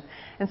salvation.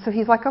 And so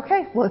he's like,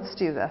 "Okay, let's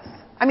do this."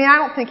 I mean, I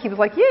don't think he was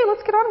like, "Yay,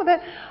 let's get on with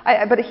it."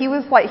 But he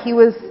was like, he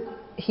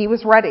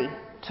was ready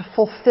to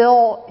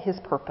fulfill his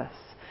purpose.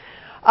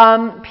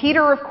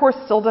 Peter, of course,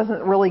 still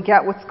doesn't really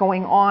get what's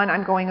going on.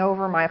 I'm going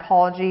over, my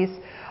apologies.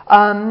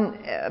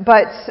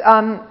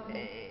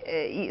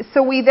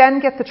 So we then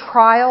get the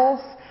trials.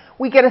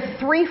 We get a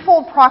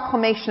threefold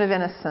proclamation of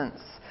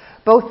innocence,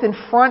 both in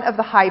front of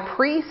the high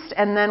priest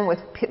and then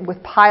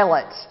with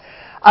Pilate.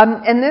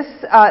 And this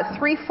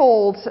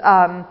threefold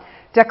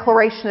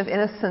declaration of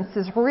innocence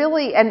is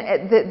really,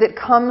 and that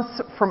comes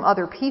from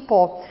other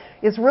people,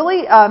 is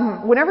really,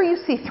 whenever you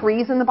see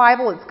threes in the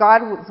Bible, it's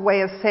God's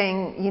way of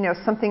saying,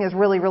 something is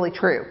really, really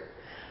true.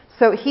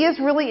 So he is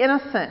really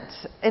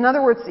innocent. In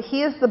other words,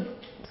 he is the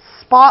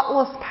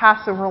spotless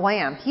Passover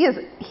lamb. He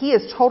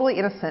is totally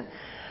innocent.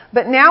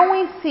 But now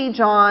we see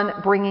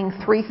John bringing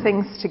three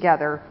things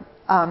together.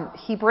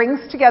 He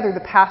brings together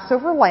the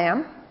Passover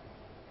lamb.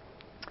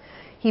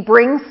 He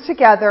brings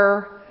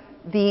together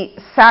the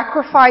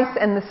sacrifice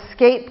and the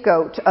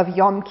scapegoat of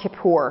Yom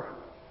Kippur.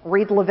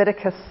 Read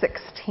Leviticus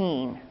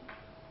 16.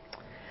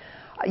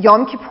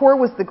 Yom Kippur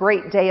was the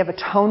great day of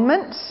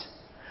atonement,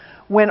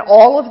 when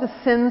all of the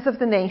sins of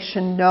the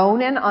nation,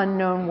 known and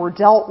unknown, were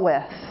dealt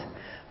with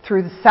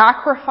through the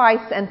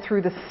sacrifice and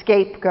through the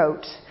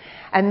scapegoat.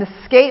 And the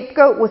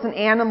scapegoat was an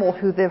animal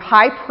who the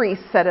high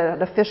priest said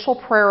an official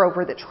prayer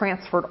over that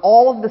transferred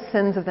all of the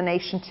sins of the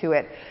nation to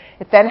it.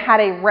 It then had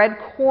a red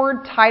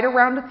cord tied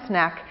around its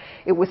neck.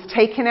 It was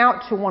taken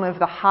out to one of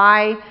the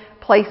high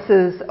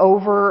places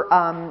over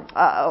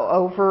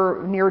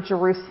near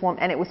Jerusalem,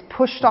 and it was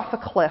pushed off a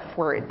cliff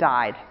where it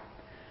died,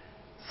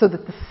 so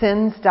that the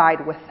sins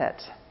died with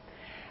it.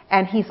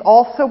 And he's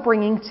also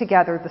bringing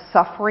together the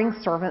suffering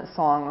servant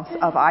songs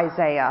of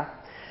Isaiah.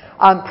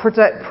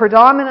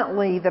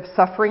 Predominantly the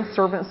suffering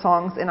servant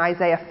songs in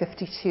Isaiah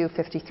 52,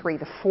 53,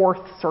 the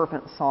fourth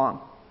servant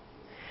song.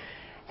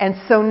 And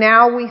so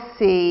now we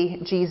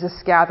see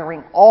Jesus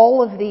gathering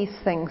all of these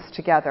things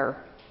together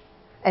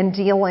and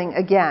dealing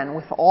again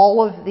with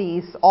all of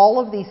these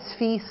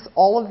feasts,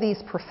 all of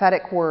these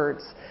prophetic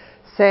words,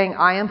 saying,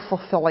 "I am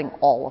fulfilling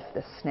all of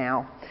this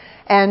now."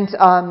 And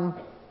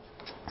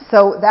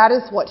so that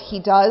is what he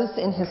does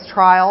in his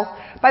trials.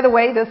 By the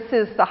way, this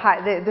is the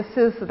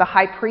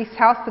high priest's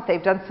house that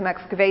they've done some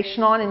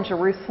excavation on in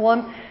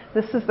Jerusalem.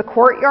 This is the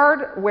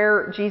courtyard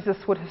where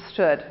Jesus would have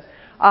stood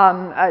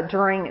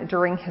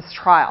during his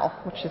trial,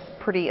 which is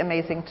pretty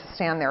amazing to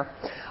stand there.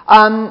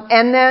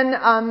 And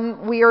then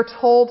we are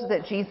told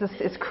that Jesus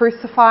is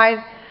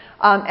crucified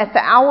at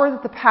the hour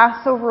that the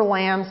Passover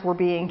lambs were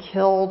being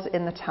killed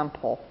in the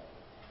temple.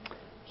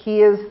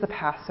 He is the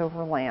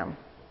Passover lamb.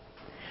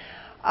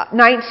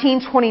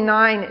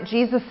 1929,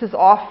 Jesus is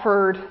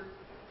offered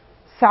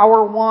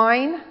sour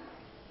wine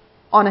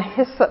on a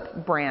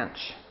hyssop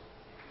branch.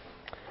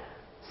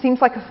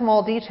 Seems like a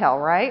small detail,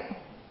 right?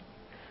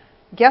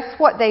 Guess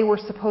what they were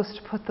supposed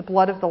to put the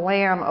blood of the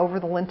lamb over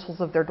the lintels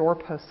of their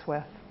doorposts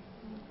with?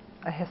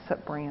 A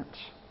hyssop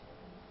branch.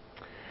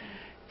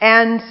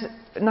 And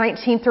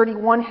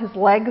 1931, his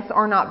legs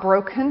are not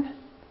broken.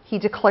 He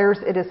declares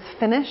it is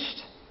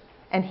finished,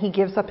 and he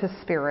gives up his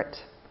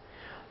spirit.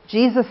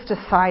 Jesus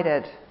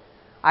decided,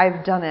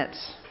 I've done it,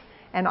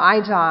 and I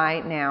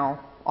die now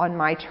on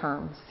my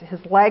terms. His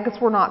legs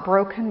were not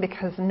broken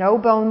because no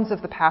bones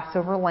of the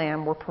Passover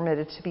lamb were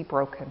permitted to be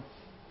broken.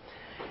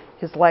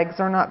 His legs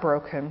are not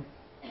broken.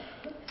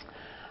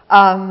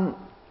 And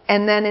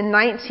And then in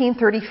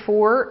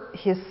 1934,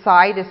 his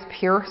side is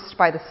pierced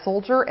by the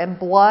soldier, and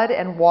blood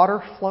and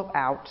water flow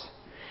out.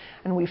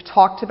 And we've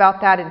talked about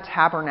that in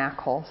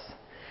Tabernacles.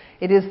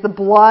 It is the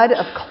blood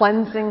of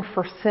cleansing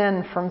for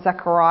sin from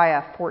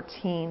Zechariah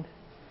 14.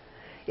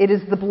 It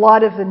is the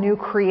blood of the new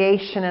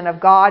creation and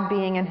of God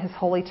being in his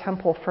holy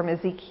temple from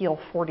Ezekiel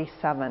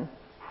 47.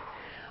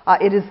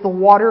 It is the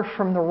water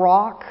from the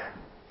rock,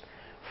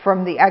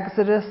 from the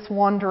Exodus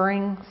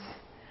wanderings.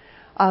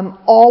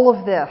 All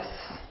of this.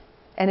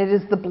 And it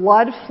is the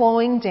blood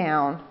flowing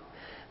down,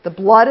 the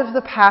blood of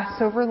the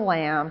Passover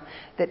lamb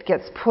that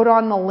gets put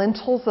on the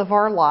lintels of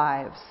our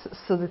lives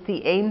so that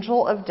the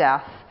angel of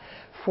death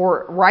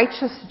for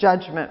righteous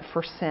judgment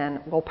for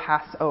sin will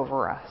pass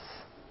over us.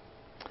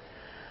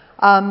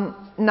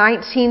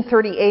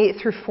 1938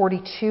 through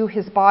 42,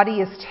 his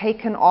body is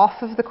taken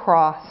off of the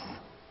cross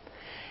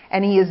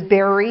and he is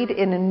buried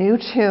in a new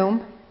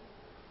tomb.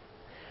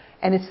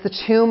 And it's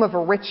the tomb of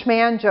a rich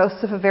man,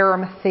 Joseph of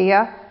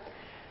Arimathea.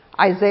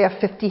 Isaiah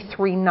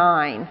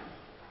 53:9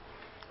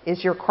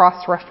 is your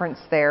cross-reference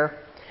there.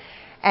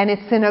 And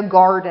it's in a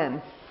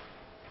garden.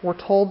 We're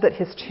told that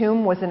his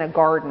tomb was in a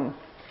garden.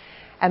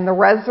 And the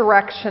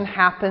resurrection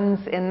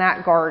happens in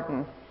that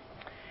garden.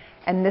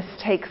 And this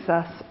takes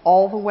us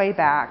all the way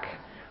back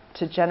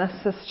to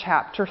Genesis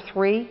chapter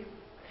 3.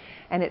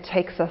 And it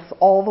takes us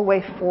all the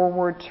way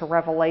forward to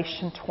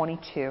Revelation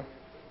 22.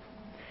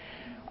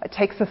 It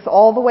takes us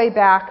all the way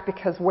back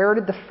because where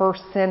did the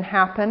first sin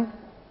happen?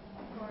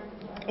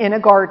 In a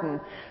garden.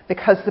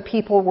 Because the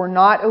people were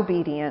not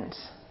obedient.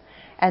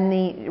 And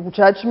the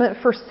judgment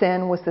for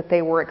sin was that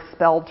they were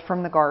expelled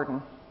from the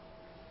garden.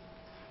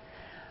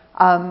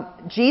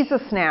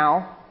 Jesus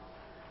now,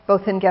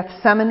 both in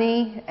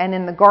Gethsemane and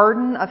in the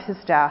garden of his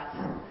death,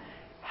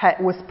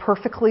 was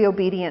perfectly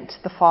obedient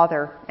to the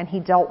Father, and he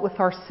dealt with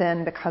our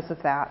sin because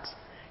of that.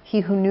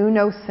 He who knew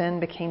no sin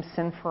became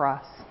sin for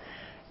us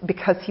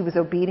because he was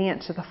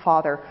obedient to the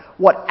Father.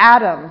 What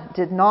Adam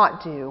did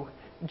not do,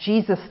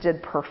 Jesus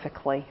did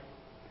perfectly.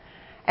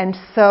 And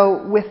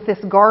so with this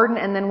garden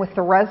and then with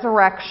the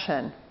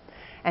resurrection,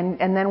 and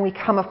then we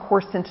come, of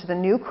course, into the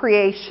new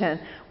creation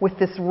with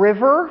this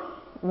river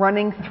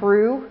running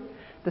through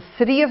the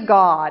city of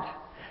God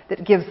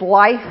that gives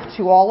life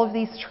to all of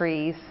these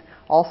trees,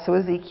 also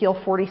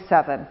Ezekiel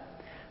 47,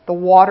 the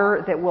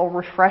water that will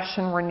refresh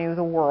and renew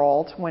the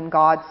world when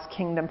God's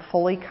kingdom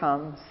fully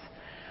comes.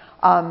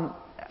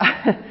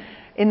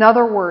 In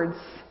other words,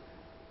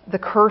 the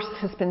curse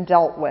has been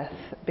dealt with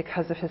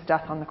because of his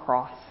death on the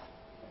cross.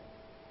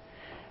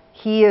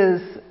 He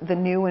is the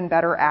new and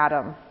better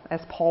Adam, as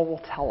Paul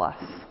will tell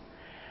us.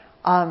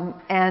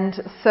 And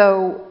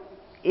so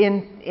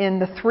in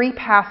the 3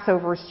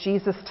 Passovers,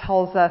 Jesus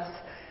tells us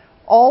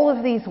all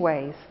of these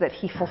ways that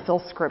he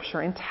fulfills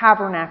Scripture. In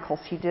Tabernacles,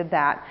 he did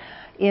that.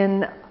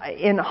 In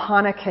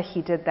Hanukkah,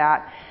 he did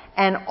that.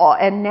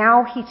 And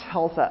now he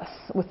tells us,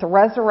 with the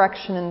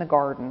resurrection in the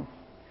garden,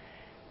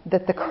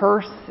 that the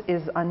curse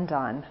is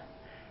undone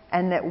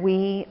and that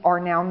we are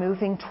now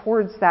moving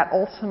towards that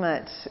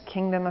ultimate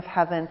kingdom of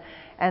heaven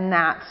and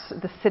that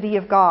the city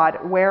of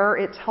God, where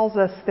it tells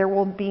us there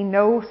will be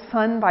no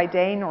sun by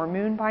day nor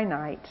moon by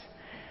night,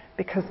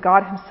 because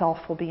God himself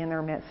will be in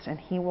their midst and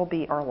he will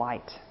be our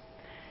light.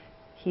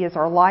 He is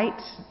our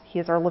light. He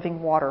is our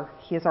living water.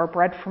 He is our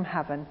bread from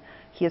heaven.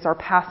 He is our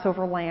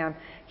Passover lamb.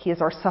 He is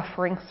our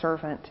suffering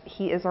servant.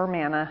 He is our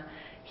manna.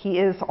 He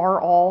is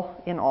our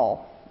all in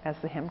all, as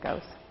the hymn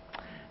goes.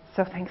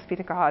 So thanks be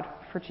to God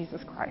for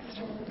Jesus Christ.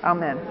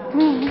 Amen.